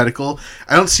alphabetical.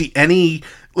 I don't see any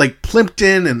like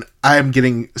Plympton, and I'm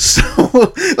getting so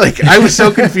like, I was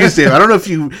so confused, Dave. I don't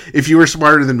know if you were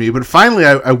smarter than me, but finally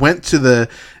I went to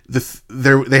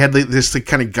they had this like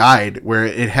kind of guide where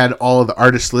it had all of the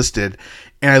artists listed,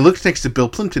 and I looked next to Bill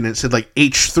Plympton and it said like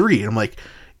H3, and I'm like,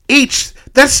 H,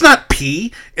 that's not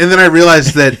P. And then I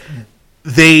realized that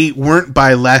they weren't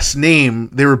by last name.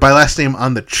 They were by last name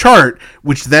on the chart,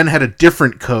 which then had a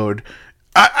different code.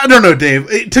 I don't know, Dave.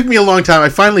 It took me a long time. I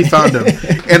finally found him.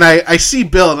 And I see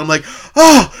Bill, and I'm like,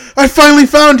 oh, I finally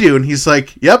found you. And he's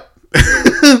like, yep,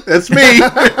 that's me.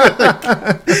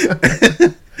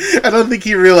 I don't think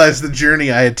he realized the journey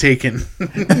I had taken.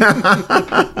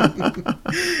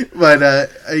 But,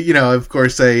 of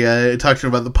course, I talked to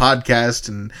him about the podcast,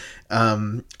 and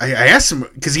I asked him,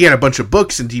 because he had a bunch of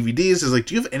books and DVDs. I was like,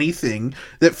 do you have anything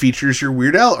that features your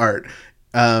Weird Al art?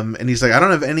 And he's like, I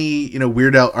don't have any,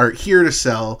 Weird Al art here to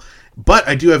sell, but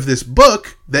I do have this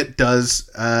book that does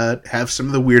have some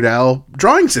of the Weird Al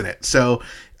drawings in it. So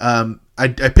I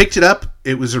picked it up.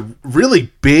 It was a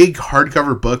really big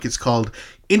hardcover book. It's called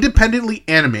Independently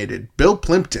Animated, Bill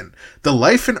Plympton, The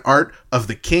Life and Art of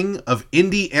the King of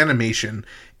Indie Animation.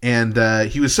 And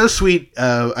he was so sweet.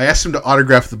 I asked him to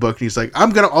autograph the book, and he's like, I'm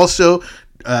going to also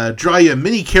draw you a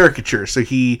mini caricature. So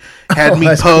he had me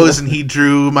pose, cool. And he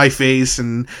drew my face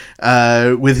and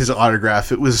with his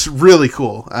autograph. It was really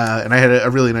cool, and I had a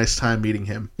really nice time meeting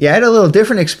him. Yeah, I had a little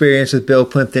different experience with Bill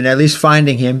Plympton, at least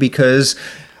finding him, because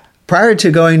prior to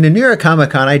going to New York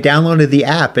Comic Con, I downloaded the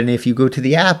app, and if you go to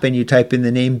the app and you type in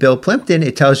the name Bill Plympton,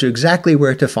 it tells you exactly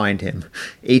where to find him,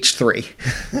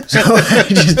 H3. So I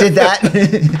just did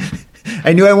that.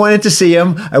 I knew I wanted to see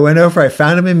him. I went over, I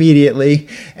found him immediately.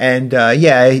 And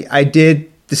I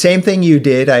did the same thing you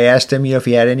did. I asked him, if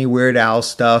he had any Weird Al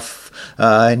stuff.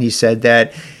 And he said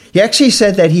that he actually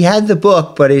said that he had the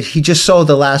book, but he just sold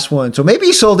the last one. So maybe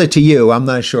he sold it to you. I'm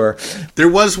not sure. There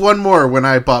was one more when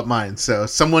I bought mine. So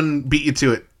someone beat you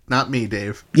to it. Not me,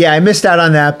 Dave. Yeah, I missed out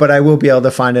on that, but I will be able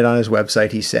to find it on his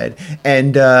website, he said.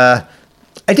 And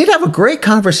I did have a great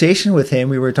conversation with him.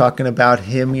 We were talking about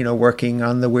him, working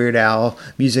on the Weird Al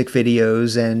music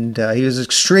videos, and he was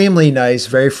extremely nice,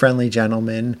 very friendly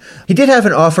gentleman. He did have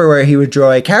an offer where he would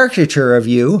draw a caricature of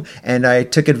you, and I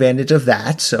took advantage of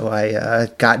that. So I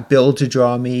got Bill to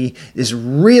draw me this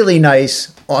really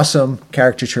nice, awesome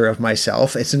caricature of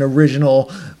myself. It's an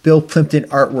original Bill Plympton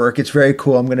artwork. It's very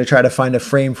cool. I'm going to try to find a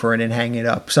frame for it and hang it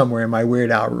up somewhere in my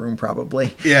Weird Al room,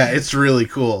 probably. Yeah, it's really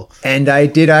cool. And I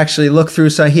did actually look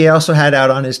through. So he also had out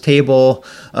on his table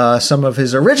some of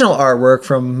his original artwork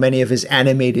from many of his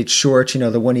animated shorts,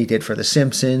 the one he did for The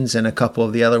Simpsons and a couple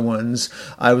of the other ones.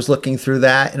 I was looking through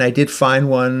that, and I did find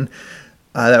one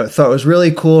that I thought was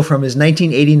really cool from his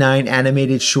 1989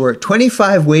 animated short,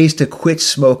 25 Ways to Quit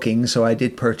Smoking. So I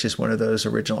did purchase one of those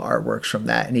original artworks from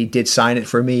that, and he did sign it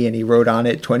for me, and he wrote on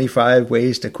it 25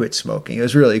 Ways to Quit Smoking. It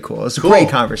was really cool. It was a great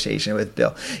conversation with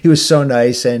Bill. He was so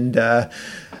nice, and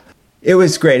it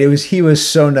was great. He was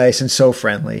so nice and so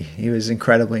friendly. He was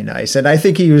incredibly nice. And I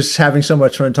think he was having so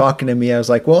much fun talking to me. I was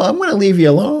like, well, I'm going to leave you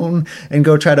alone and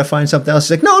go try to find something else.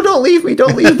 He's like, no, don't leave me.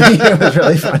 Don't leave me. It was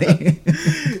really funny.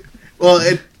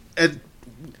 Well, at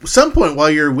some point while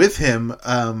you're with him,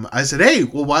 I said, hey,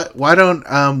 well, why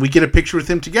don't we get a picture with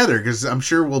him together? Because I'm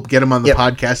sure we'll get him on the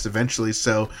podcast eventually.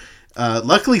 So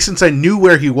luckily, since I knew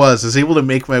where he was, I was able to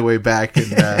make my way back,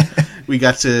 and we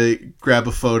got to grab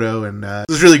a photo. And it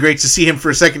was really great to see him for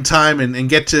a second time and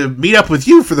get to meet up with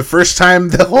you for the first time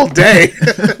the whole day.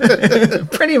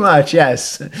 Pretty much,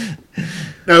 yes.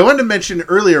 Now, I wanted to mention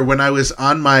earlier, when I was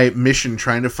on my mission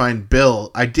trying to find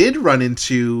Bill, I did run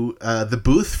into the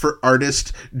booth for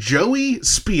artist Joey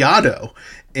Spiato.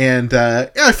 And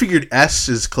I figured S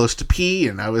is close to P,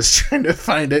 and I was trying to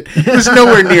find it. It was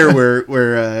nowhere near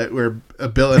where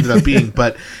Bill ended up being.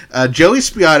 But Joey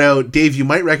Spiotto, Dave, you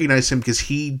might recognize him because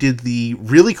he did the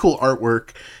really cool artwork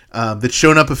that's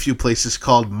shown up a few places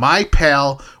called My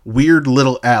Pal Weird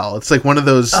Little Al. It's like one of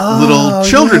those little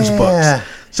children's books.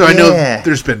 So I know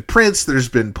there's been prints, there's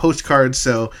been postcards.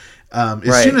 So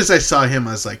as soon as I saw him,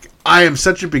 I was like, I am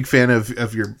such a big fan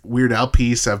of your Weird Al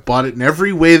piece. I've bought it in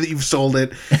every way that you've sold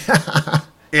it.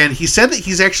 And he said that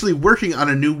he's actually working on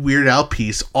a new Weird Al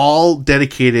piece, all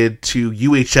dedicated to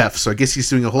UHF. So I guess he's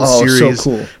doing a whole series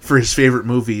for his favorite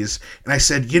movies. And I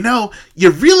said, you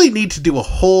really need to do a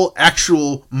whole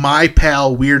actual My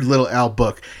Pal Weird Little Al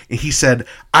book. And he said,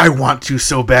 I want to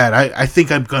so bad. I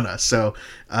think I'm gonna. So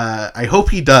I hope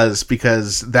he does,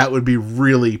 because that would be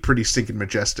really pretty stinking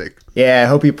majestic. Yeah, I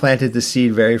hope he planted the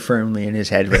seed very firmly in his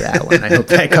head for that one. I hope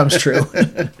that comes true.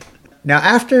 Now,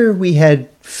 after we had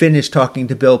finished talking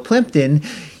to Bill Plympton,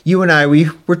 you and I, we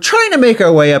were trying to make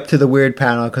our way up to the Weird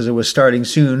panel because it was starting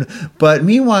soon. But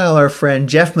meanwhile, our friend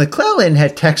Jeff McClellan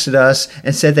had texted us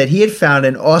and said that he had found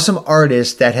an awesome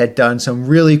artist that had done some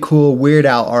really cool Weird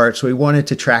Al art. So we wanted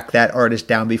to track that artist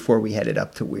down before we headed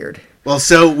up to Weird. Well,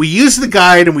 so we used the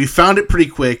guide and we found it pretty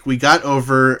quick. We got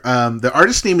over, the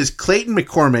artist's name is Clayton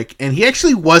McCormick, and he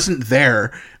actually wasn't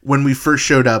there when we first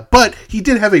showed up, but he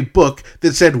did have a book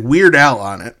that said Weird Al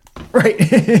on it.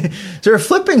 Right. So we're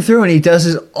flipping through and he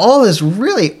does all this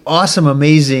really awesome,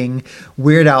 amazing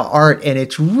Weird Al art, and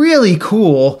it's really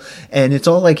cool, and it's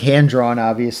all like hand-drawn,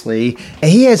 obviously.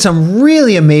 And he had some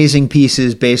really amazing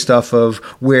pieces based off of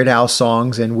Weird Al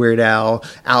songs and Weird Al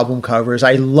album covers.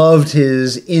 I loved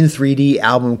his In 3D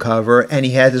album cover, and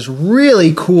he had this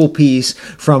really cool piece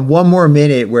from One More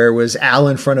Minute where it was Al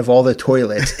in front of all the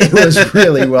toilets. It was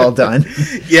really well done.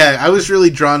 Yeah, I was really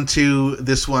drawn to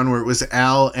this one where it was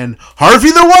Al and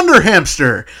Harvey the Wonder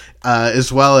Hamster,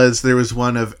 as well as there was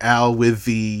one of Al with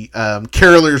the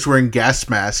carolers wearing gas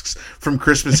masks from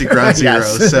Christmas at Ground Zero.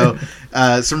 Yes. So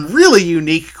some really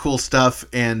unique, cool stuff.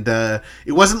 And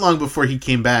it wasn't long before he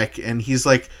came back, and he's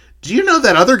like, do you know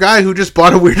that other guy who just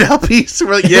bought a Weird Al piece?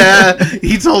 We're like, yeah,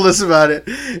 he told us about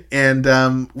it.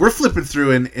 And we're flipping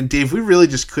through, and Dave, we really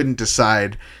just couldn't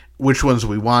decide which ones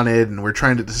we wanted, and we're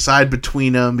trying to decide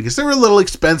between them because they were a little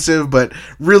expensive but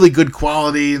really good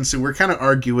quality, and so we're kind of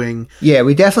arguing. Yeah,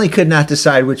 we definitely could not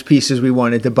decide which pieces we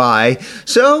wanted to buy,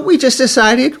 so we just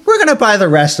decided we're going to buy the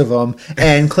rest of them,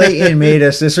 and Clayton made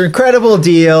us this incredible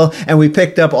deal, and we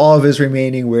picked up all of his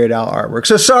remaining Weird Al artwork.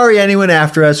 So sorry anyone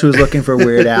after us who was looking for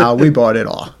Weird Al, we bought it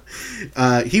all.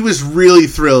 He was really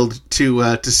thrilled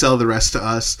to sell the rest to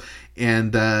us,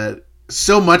 and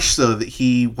so much so that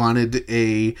he wanted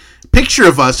a picture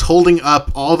of us holding up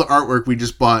all the artwork we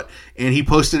just bought, and he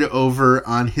posted it over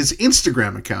on his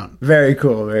Instagram account. Very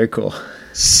cool, very cool.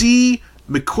 C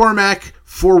McCormack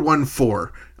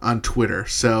 414 on Twitter.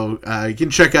 So you can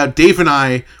check out Dave and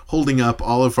I holding up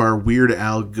all of our Weird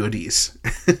Al goodies.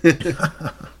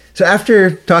 So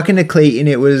after talking to Clayton,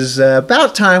 it was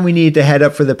about time we needed to head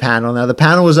up for the panel. Now, the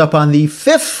panel was up on the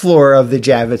 5th floor of the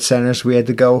Javits Center, so we had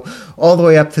to go all the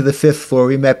way up to the 5th floor.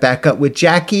 We met back up with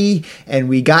Jackie, and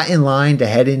we got in line to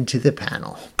head into the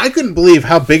panel. I couldn't believe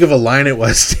how big of a line it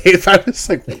was, Dave. I was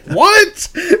like, what?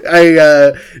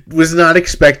 I was not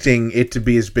expecting it to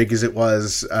be as big as it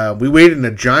was. We waited in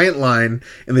a giant line,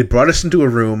 and they brought us into a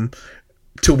room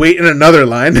to wait in another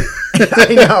line.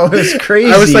 I know, it was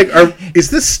crazy. I was like,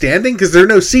 is this standing? Because there are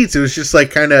no seats. It was just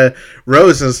like kind of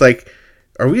rows. And it's like,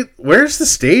 where's the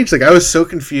stage? Like, I was so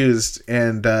confused.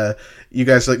 And you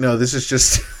guys were like, no, this is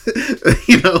just,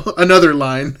 another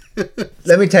line.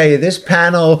 Let me tell you, this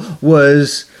panel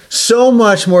was so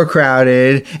much more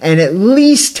crowded and at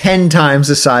least 10 times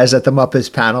the size that the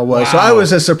Muppets panel was. Wow. So I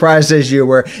was as surprised as you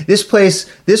were.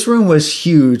 This room was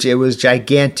huge. It was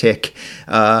gigantic.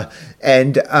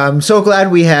 And I'm so glad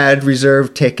we had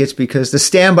reserved tickets because the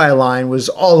standby line was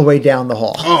all the way down the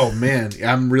hall. Oh, man.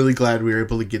 I'm really glad we were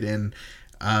able to get in.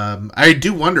 I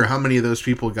do wonder how many of those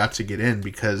people got to get in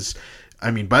because,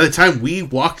 I mean, by the time we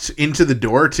walked into the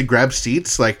door to grab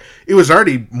seats, like, it was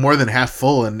already more than half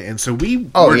full. And so we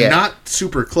were not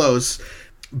super close.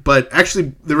 But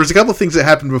actually, there was a couple things that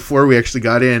happened before we actually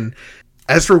got in.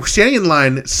 As we're standing in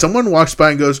line, someone walks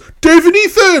by and goes, "Dave and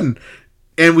Ethan!"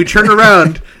 And we turn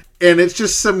around. And it's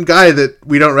just some guy that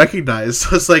we don't recognize.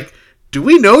 So it's like, do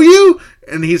we know you?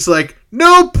 And he's like,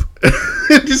 nope.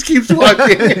 And just keeps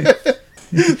walking.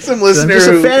 Some listener just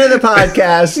a fan of the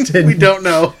podcast. And we don't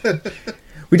know.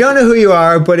 We don't know who you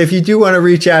are, but if you do want to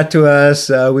reach out to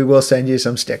us, we will send you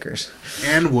some stickers.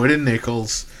 And wooden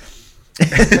nickels.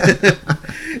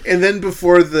 And then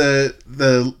before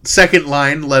the second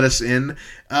line let us in,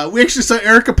 we actually saw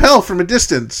Eric Appel from a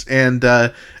distance. And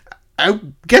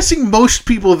I'm guessing most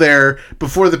people there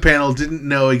before the panel didn't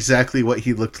know exactly what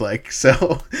he looked like.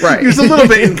 So Right. he was a little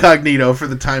bit incognito for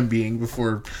the time being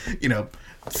before,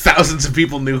 thousands of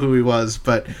people knew who he was.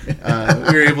 But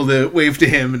we were able to wave to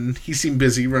him, and he seemed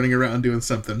busy running around doing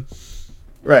something.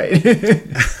 Right.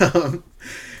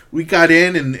 We got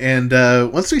in,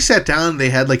 and once we sat down, they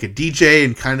had like a DJ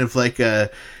and kind of like a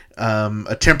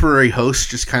temporary host,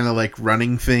 just kind of like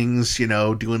running things,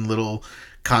 doing little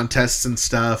contests and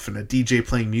stuff, and a DJ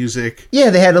playing music. Yeah,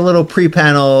 they had a little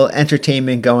pre-panel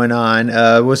entertainment going on.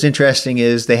 What's interesting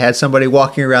is they had somebody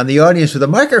walking around the audience with a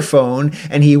microphone,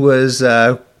 and he was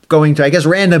going to, I guess,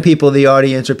 random people in the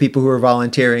audience or people who were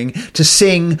volunteering to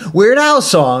sing Weird Al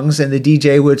songs, and the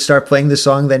DJ would start playing the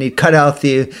song, then he'd cut out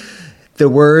the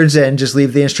words and just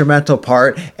leave the instrumental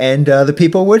part, and the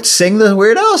people would sing the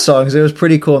Weird Al songs. It was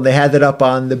pretty cool, and they had that up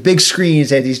on the big screens.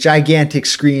 They had these gigantic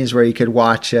screens where you could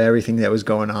watch everything that was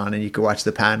going on, and you could watch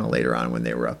the panel later on when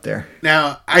they were up there.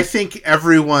 Now, I think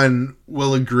everyone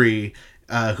will agree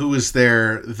who was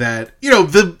there that,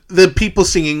 the people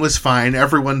singing was fine.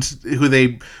 Everyone who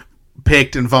they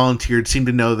picked and volunteered seemed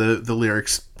to know the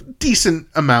lyrics decent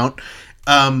amount.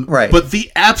 Right. But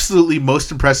the absolutely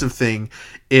most impressive thing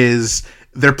is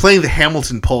they're playing the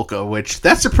Hamilton Polka, which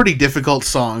that's a pretty difficult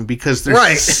song because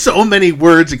there's so many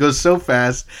words. It goes so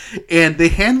fast. And they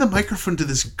hand the microphone to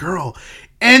this girl,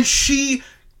 and she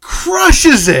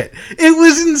crushes it. It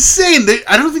was insane.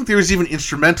 I don't think there was even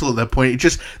instrumental at that point.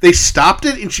 They stopped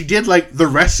it, and she did like the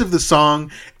rest of the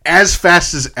song as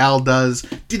fast as Al does.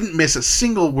 Didn't miss a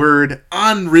single word,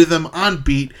 on rhythm, on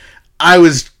beat. I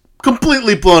was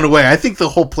completely blown away. I think the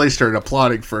whole place started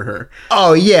applauding for her.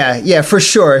 Oh, yeah, for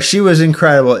sure. She was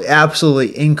incredible.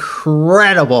 Absolutely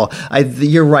incredible.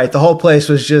 You're right. The whole place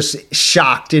was just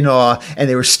shocked in awe, and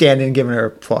they were standing and giving her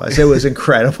applause. It was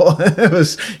incredible.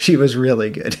 She was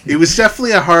really good. It was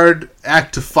definitely a hard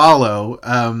act to follow,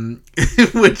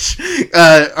 which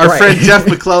our friend Jeff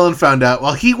McClellan found out.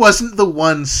 While he wasn't the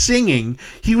one singing,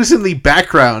 he was in the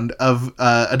background of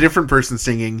a different person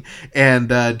singing, and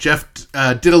Jeff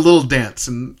did a little dance,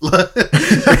 and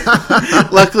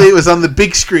luckily it was on the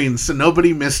big screen, so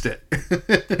nobody missed it.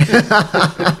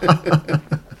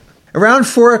 Around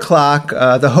 4 o'clock,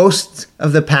 the host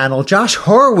of the panel, Josh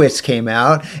Horowitz, came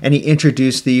out, and he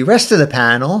introduced the rest of the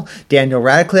panel: Daniel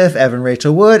Radcliffe, Evan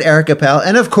Rachel Wood, Eric Appel,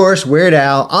 and of course Weird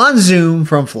Al on Zoom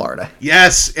from Florida.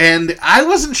 Yes, and I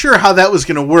wasn't sure how that was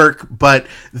going to work, but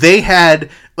they had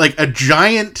like a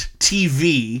giant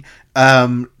TV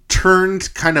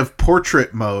turned kind of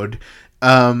portrait mode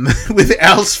with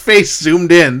Al's face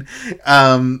zoomed in,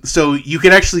 so you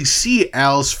could actually see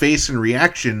Al's face and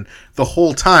reaction the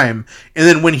whole time, and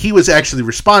then when he was actually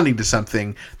responding to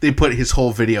something, they put his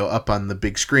whole video up on the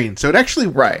big screen. So it actually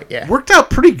worked out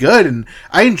pretty good, and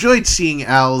I enjoyed seeing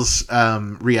Al's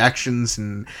reactions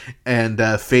and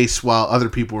face while other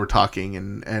people were talking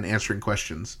and answering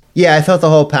questions. Yeah, I thought the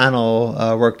whole panel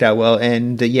worked out well,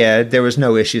 and there was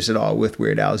no issues at all with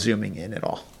Weird Al zooming in at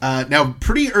all. Now,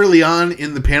 pretty early on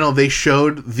in the panel, they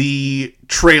showed the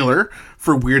trailer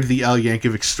for Weird the Al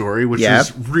Yankovic Story, which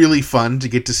was really fun to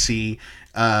get to see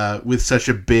with such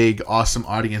a big, awesome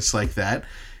audience like that.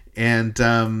 And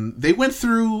they went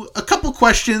through a couple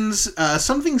questions.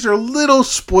 Some things are a little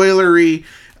spoilery,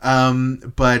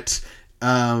 but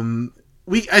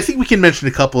I think we can mention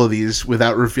a couple of these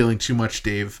without revealing too much,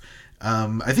 Dave.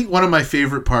 I think one of my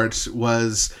favorite parts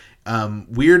was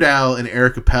Weird Al and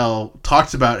Eric Appel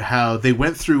talked about how they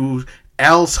went through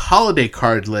Al's holiday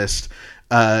card list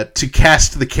to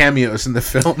cast the cameos in the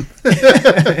film.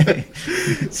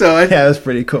 So that was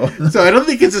pretty cool. So I don't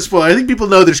think it's a spoiler. I think people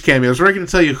know there's cameos. We're not going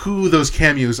to tell you who those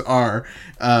cameos are,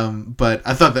 but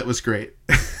I thought that was great.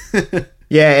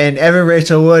 Yeah, and Evan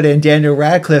Rachel Wood and Daniel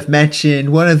Radcliffe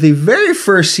mentioned one of the very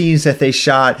first scenes that they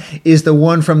shot is the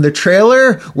one from the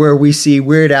trailer where we see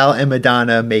Weird Al and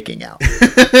Madonna making out.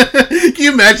 Can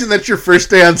you imagine that's your first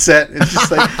day on set? It's just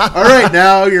like, all right,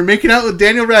 now you're making out with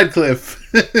Daniel Radcliffe.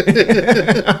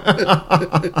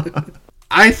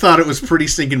 I thought it was pretty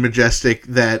stinking majestic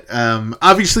that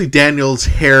obviously Daniel's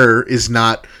hair is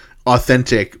not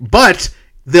authentic, but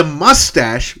the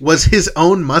mustache was his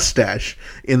own mustache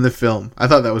in the film. I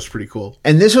thought that was pretty cool.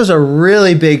 And this was a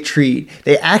really big treat.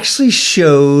 They actually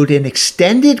showed an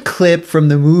extended clip from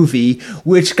the movie,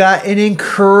 which got an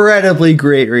incredibly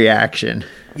great reaction.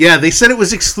 Yeah, they said it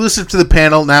was exclusive to the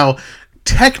panel. Now,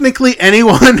 technically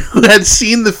anyone who had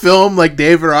seen the film, like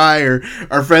Dave or I or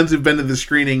our friends who've been to the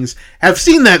screenings, have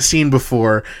seen that scene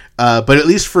before. But at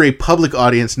least for a public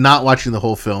audience not watching the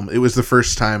whole film, it was the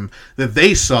first time that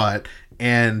they saw it,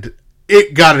 and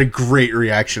it got a great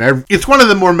reaction. It's one of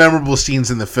the more memorable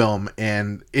scenes in the film,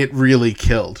 and it really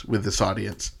killed with this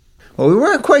audience. Well, we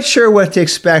weren't quite sure what to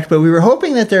expect, but we were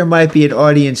hoping that there might be an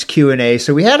audience Q&A,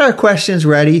 so we had our questions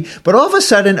ready, but all of a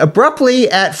sudden, abruptly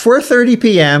at 4:30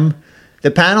 p.m., the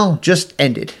panel just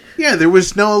ended. Yeah, there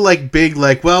was no big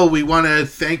well, we want to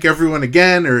thank everyone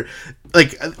again, or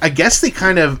I guess they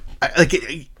kind of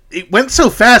it went so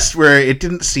fast where it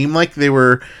didn't seem like they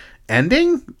were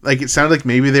ending. It sounded like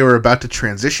maybe they were about to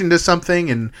transition to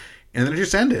something, and then it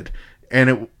just ended. And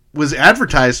it was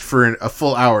advertised for a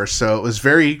full hour, so it was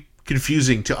very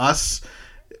confusing to us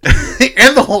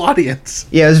and the whole audience.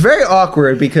 Yeah, it was very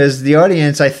awkward because the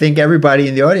audience, I think everybody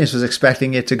in the audience was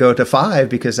expecting it to go to 5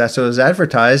 because that's what was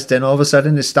advertised. And all of a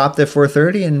sudden it stopped at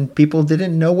 4:30 and people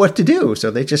didn't know what to do.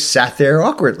 So they just sat there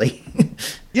awkwardly.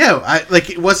 Yeah,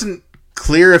 it wasn't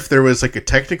clear if there was a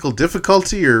technical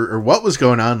difficulty or what was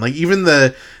going on. Even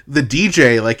the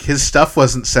DJ, his stuff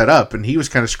wasn't set up and he was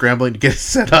kind of scrambling to get it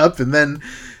set up. And then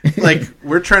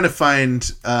we're trying to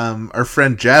find our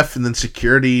friend Jeff, and then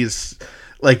security's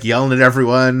yelling at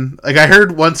everyone. I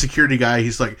heard one security guy,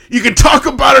 he's like, "You can talk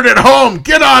about it at home,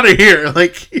 get out of here."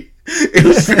 It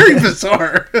was very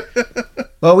bizarre.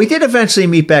 Well, we did eventually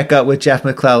meet back up with Jeff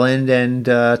McClelland and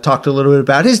talked a little bit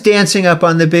about his dancing up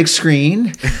on the big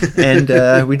screen.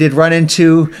 And we did run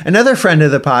into another friend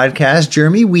of the podcast,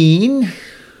 Jeremy Ween.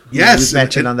 Yes. We've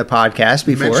mentioned on the podcast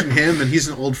before. Mentioned him, and he's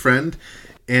an old friend.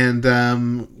 And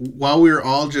while we were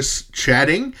all just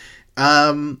chatting,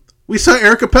 we saw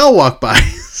Eric Appel walk by.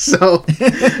 So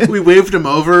we waved him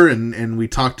over, and we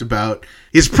talked about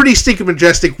his pretty stinking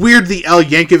majestic Weird the Al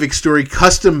Yankovic Story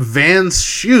custom Vans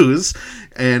shoes.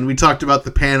 And we talked about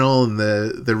the panel and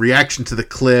the reaction to the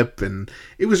clip, and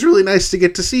it was really nice to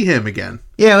get to see him again.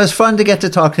 Yeah, it was fun to get to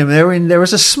talk to him. There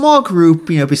was a small group,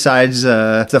 besides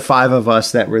the 5 of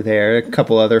us that were there. A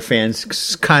couple other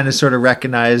fans kind of sort of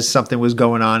recognized something was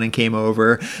going on and came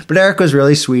over. But Eric was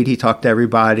really sweet. He talked to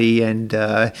everybody, and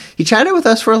he chatted with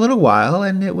us for a little while,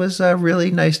 and it was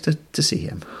really nice to see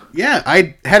him. Yeah,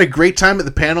 I had a great time at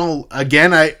the panel.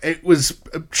 Again, it was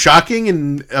shocking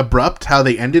and abrupt how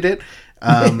they ended it.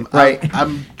 Right.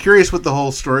 I'm curious what the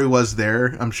whole story was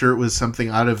there. I'm sure it was something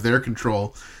out of their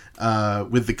control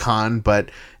with the con,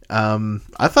 but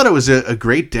I thought it was a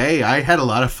great day. I had a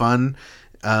lot of fun,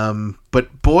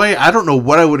 but boy, I don't know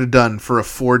what I would have done for a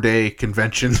 4-day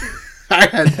convention.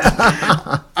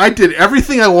 I did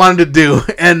everything I wanted to do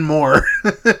and more.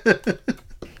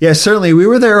 Yeah, certainly. We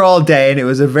were there all day, and it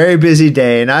was a very busy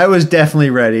day, and I was definitely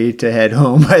ready to head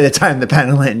home by the time the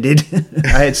panel ended.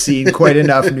 I had seen quite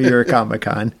enough New York Comic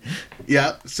Con.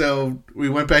 Yeah, so we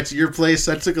went back to your place.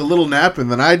 I took a little nap,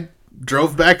 and then I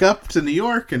drove back up to New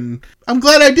York, and I'm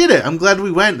glad I did it. I'm glad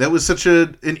we went. That was such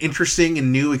an interesting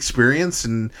and new experience,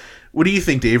 and what do you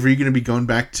think, Dave? Are you going to be going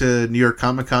back to New York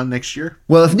Comic Con next year?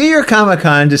 Well, if New York Comic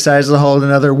Con decides to hold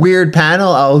another weird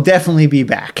panel, I'll definitely be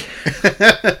back.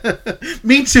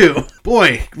 Me too.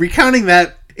 Boy, recounting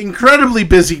that incredibly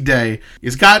busy day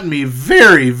has gotten me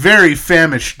very, very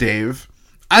famished, Dave.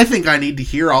 I think I need to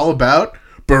hear all about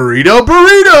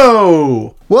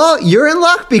Burrito! Well, you're in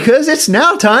luck because it's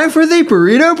now time for the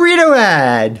Burrito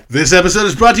ad. This episode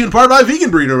is brought to you in part by Vegan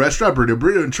Burrito Restaurant,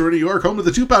 Burrito in Troy, New York, home to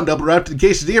the 2-pound double wrapped in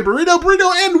quesadilla,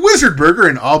 Burrito, and Wizard Burger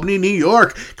in Albany, New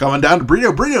York. Come on down to Burrito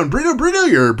and Burrito,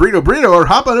 your Burrito, or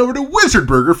hop on over to Wizard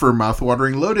Burger for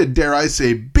mouth-watering, loaded, dare I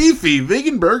say, beefy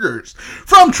vegan burgers.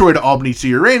 From Troy to Albany to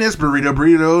Uranus,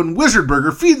 Burrito, and Wizard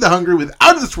Burger feed the hungry with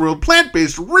out-of-this-world,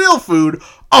 plant-based, real food,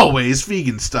 always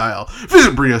vegan style.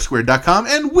 Visit burritosquare.com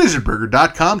and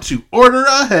wizardburger.com to order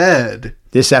ahead.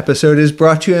 This episode is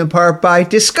brought to you in part by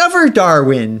Discover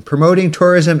Darwin, promoting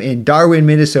tourism in Darwin,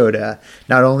 Minnesota.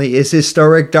 Not only is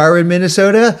historic Darwin,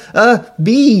 Minnesota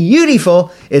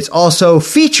beautiful, it's also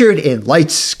featured in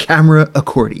Lights, Camera,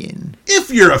 Accordion.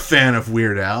 If you're a fan of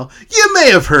Weird Al, you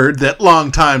may have heard that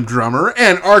longtime drummer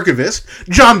and archivist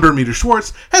John Bermuda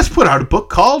Schwartz has put out a book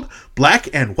called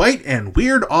Black and White and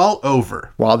Weird All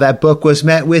Over. While that book was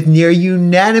met with near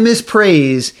unanimous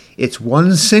praise, its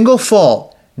one single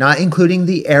fault, not including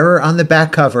the error on the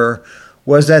back cover,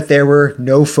 was that there were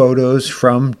no photos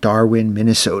from Darwin,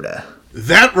 Minnesota.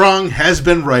 That wrong has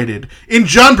been righted in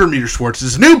John Bermuda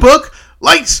Schwartz's new book,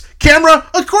 Lights, Camera,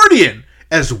 Accordion,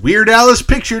 as Weird Al is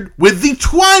pictured with the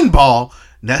twine ball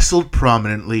nestled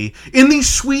prominently in the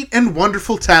sweet and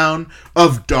wonderful town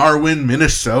of Darwin,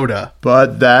 Minnesota.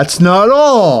 But that's not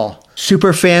all.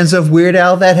 Super fans of Weird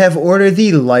Al that have ordered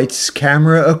the Lights,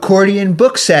 Camera, Accordion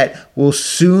book set will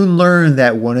soon learn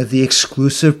that one of the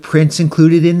exclusive prints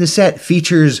included in the set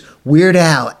features Weird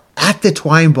Al at the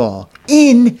Twine Ball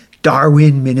in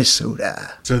Darwin,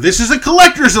 Minnesota. So this is a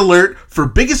collector's alert for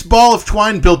biggest ball of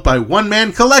twine built by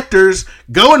one-man collectors.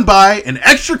 Go and buy an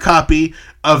extra copy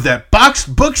of that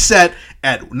boxed book set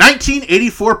at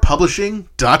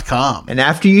 1984publishing.com. And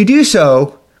after you do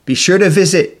so, be sure to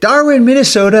visit Darwin,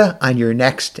 Minnesota on your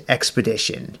next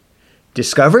expedition.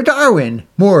 Discover Darwin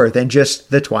more than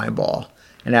just the Twine Ball.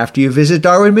 And after you visit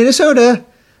Darwin, Minnesota,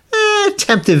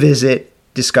 attempt to visit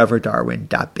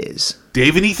discoverdarwin.biz.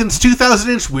 Dave and Ethan's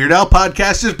 2000-inch Weird Al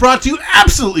podcast is brought to you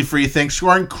absolutely free thanks to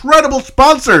our incredible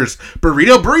sponsors,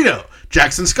 Burrito Burrito,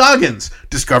 Jackson Scoggins,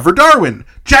 Discover Darwin,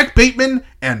 Jack Bateman,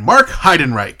 and Mark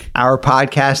Heidenreich. Our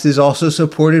podcast is also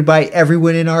supported by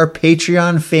everyone in our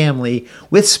Patreon family,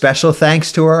 with special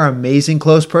thanks to our amazing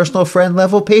close personal friend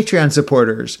level Patreon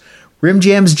supporters. Rim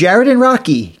Jam's Jared and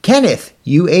Rocky, Kenneth,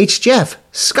 UH Jeff,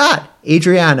 Scott,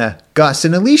 Adriana, Gus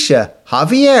and Alicia,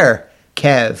 Javier,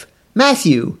 Kev,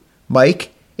 Matthew,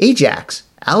 Mike, Ajax,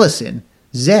 Allison,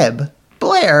 Zeb,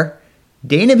 Blair,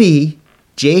 Dana B,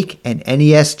 Jake, and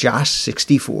NES Josh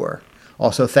 64.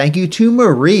 Also, thank you to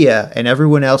Maria and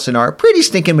everyone else in our pretty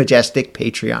stinking majestic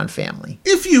Patreon family.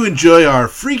 If you enjoy our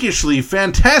freakishly,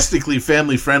 fantastically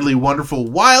family-friendly, wonderful,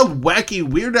 wild, wacky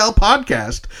Weird Al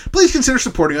podcast, please consider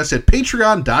supporting us at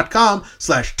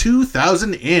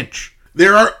patreon.com/2000inch.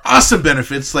 There are awesome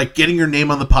benefits like getting your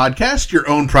name on the podcast, your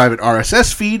own private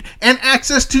RSS feed, and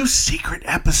access to secret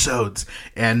episodes.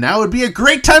 And now would be a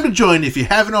great time to join if you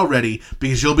haven't already,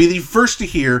 because you'll be the first to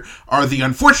hear are the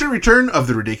unfortunate return of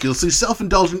the ridiculously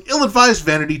self-indulgent, ill-advised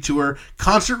Vanity Tour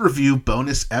concert review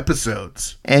bonus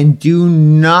episodes. And do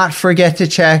not forget to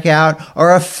check out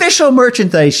our official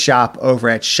merchandise shop over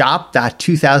at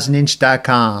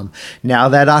shop.2000inch.com. Now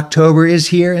that October is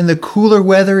here and the cooler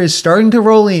weather is starting to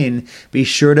roll in, be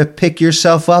sure to pick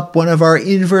yourself up one of our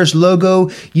Inverse logo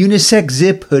unisex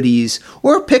zip hoodies,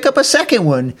 or pick up a second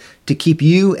one to keep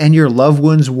you and your loved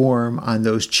ones warm on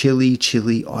those chilly,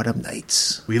 chilly autumn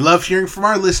nights. We love hearing from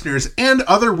our listeners and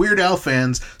other Weird Al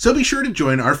fans, so be sure to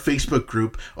join our Facebook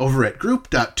group over at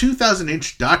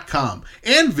group.2000inch.com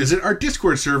and visit our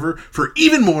Discord server for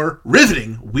even more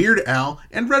riveting Weird Al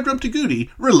and Red Rum to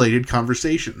Goody related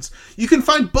conversations. You can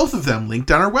find both of them linked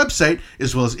on our website,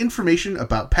 as well as information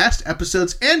about past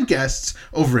episodes and guests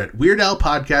over at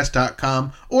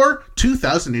weirdalpodcast.com or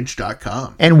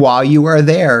 2000inch.com. And while you are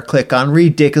there, click on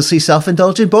ridiculously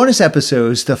self-indulgent bonus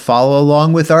episodes to follow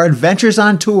along with our adventures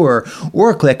on tour,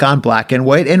 or click on Black and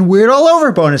White and Weird All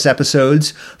Over bonus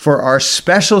episodes for our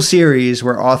special series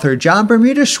where author John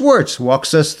Bermuda Schwartz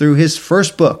walks us through his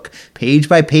first book, page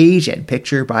by page and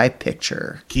picture by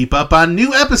picture. Keep up on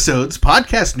new episodes,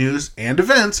 podcast news, and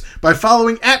events by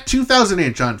following at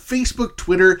 2000inch on Facebook,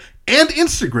 Twitter, and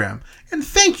Instagram. And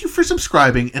thank you for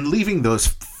subscribing and leaving those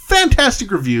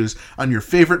fantastic reviews on your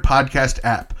favorite podcast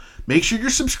app. Make sure you're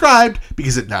subscribed,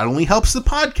 because it not only helps the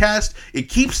podcast, it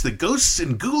keeps the ghosts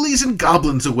and ghoulies and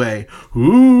goblins away.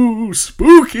 Ooh,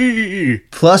 spooky!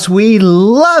 Plus, we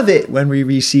love it when we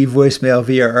receive voicemail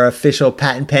via our official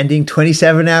patent-pending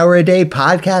 27-hour-a-day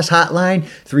podcast hotline,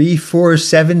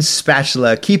 347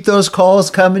 Spatula. Keep those calls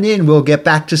coming in. We'll get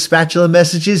back to Spatula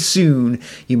messages soon.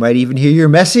 You might even hear your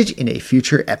message in a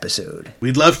future episode.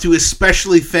 We'd love to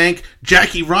especially thank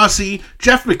Jackie Rossi,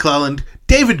 Jeff McClelland,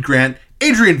 David Grant,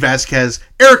 Adrian Vasquez,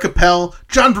 Eric Appel,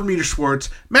 John Bermuda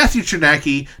Schwartz, Matthew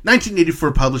Chernacki,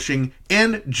 1984 Publishing,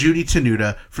 and Judy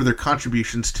Tenuta for their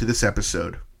contributions to this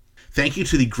episode. Thank you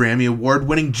to the Grammy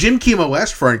Award-winning Jim Kimo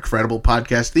West for our incredible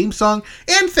podcast theme song,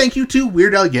 and thank you to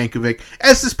Weird Al Yankovic,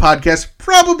 as this podcast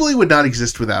probably would not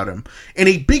exist without him. And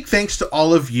a big thanks to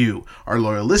all of you, our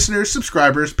loyal listeners,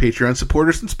 subscribers, Patreon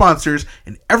supporters, and sponsors,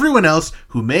 and everyone else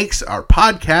who makes our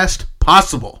podcast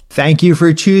possible. Thank you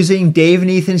for choosing Dave and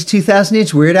Ethan's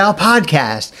 2000-inch Weird Al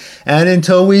podcast. And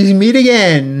until we meet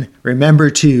again, remember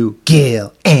to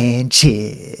gill and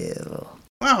chill.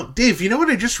 Wow, Dave, you know what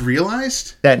I just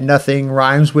realized? That nothing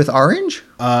rhymes with orange?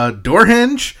 Door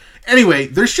hinge? Anyway,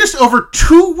 there's just over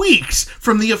 2 weeks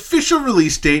from the official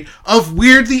release date of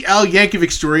Weird the Al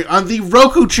Yankovic Story on the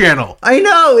Roku channel. I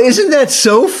know, isn't that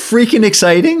so freaking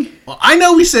exciting? Well, I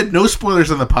know we said no spoilers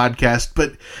on the podcast,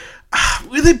 but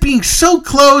with it being so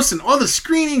close and all the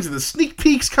screenings and the sneak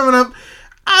peeks coming up,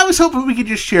 I was hoping we could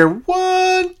just share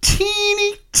one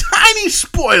teeny tiny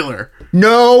spoiler.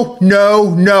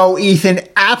 No, Ethan.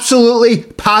 Absolutely,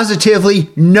 positively,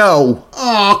 no.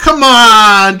 Oh, come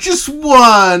on. Just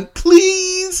one,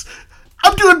 please.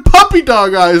 I'm doing puppy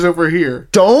dog eyes over here.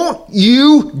 Don't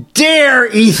you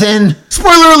dare, Ethan!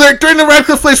 Spoiler alert, during the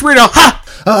Radcliffe Place Weird Al.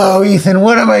 Ha! Oh, Ethan,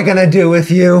 what am I gonna do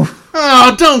with you?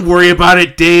 Oh, don't worry about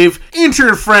it, Dave.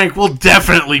 Intern Frank will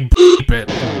definitely beep it.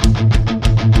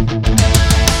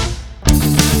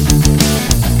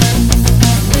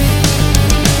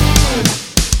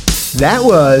 That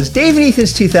was Dave and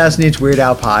Ethan's 2000-inch Weird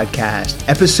Al podcast,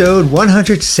 episode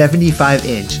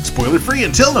 175-inch. Spoiler free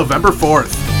until November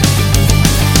 4th.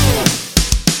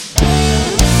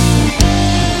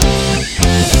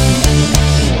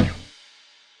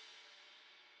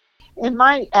 In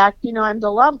my act, I'm the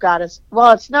love goddess.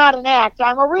 Well, it's not an act.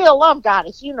 I'm a real love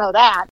goddess. You know that.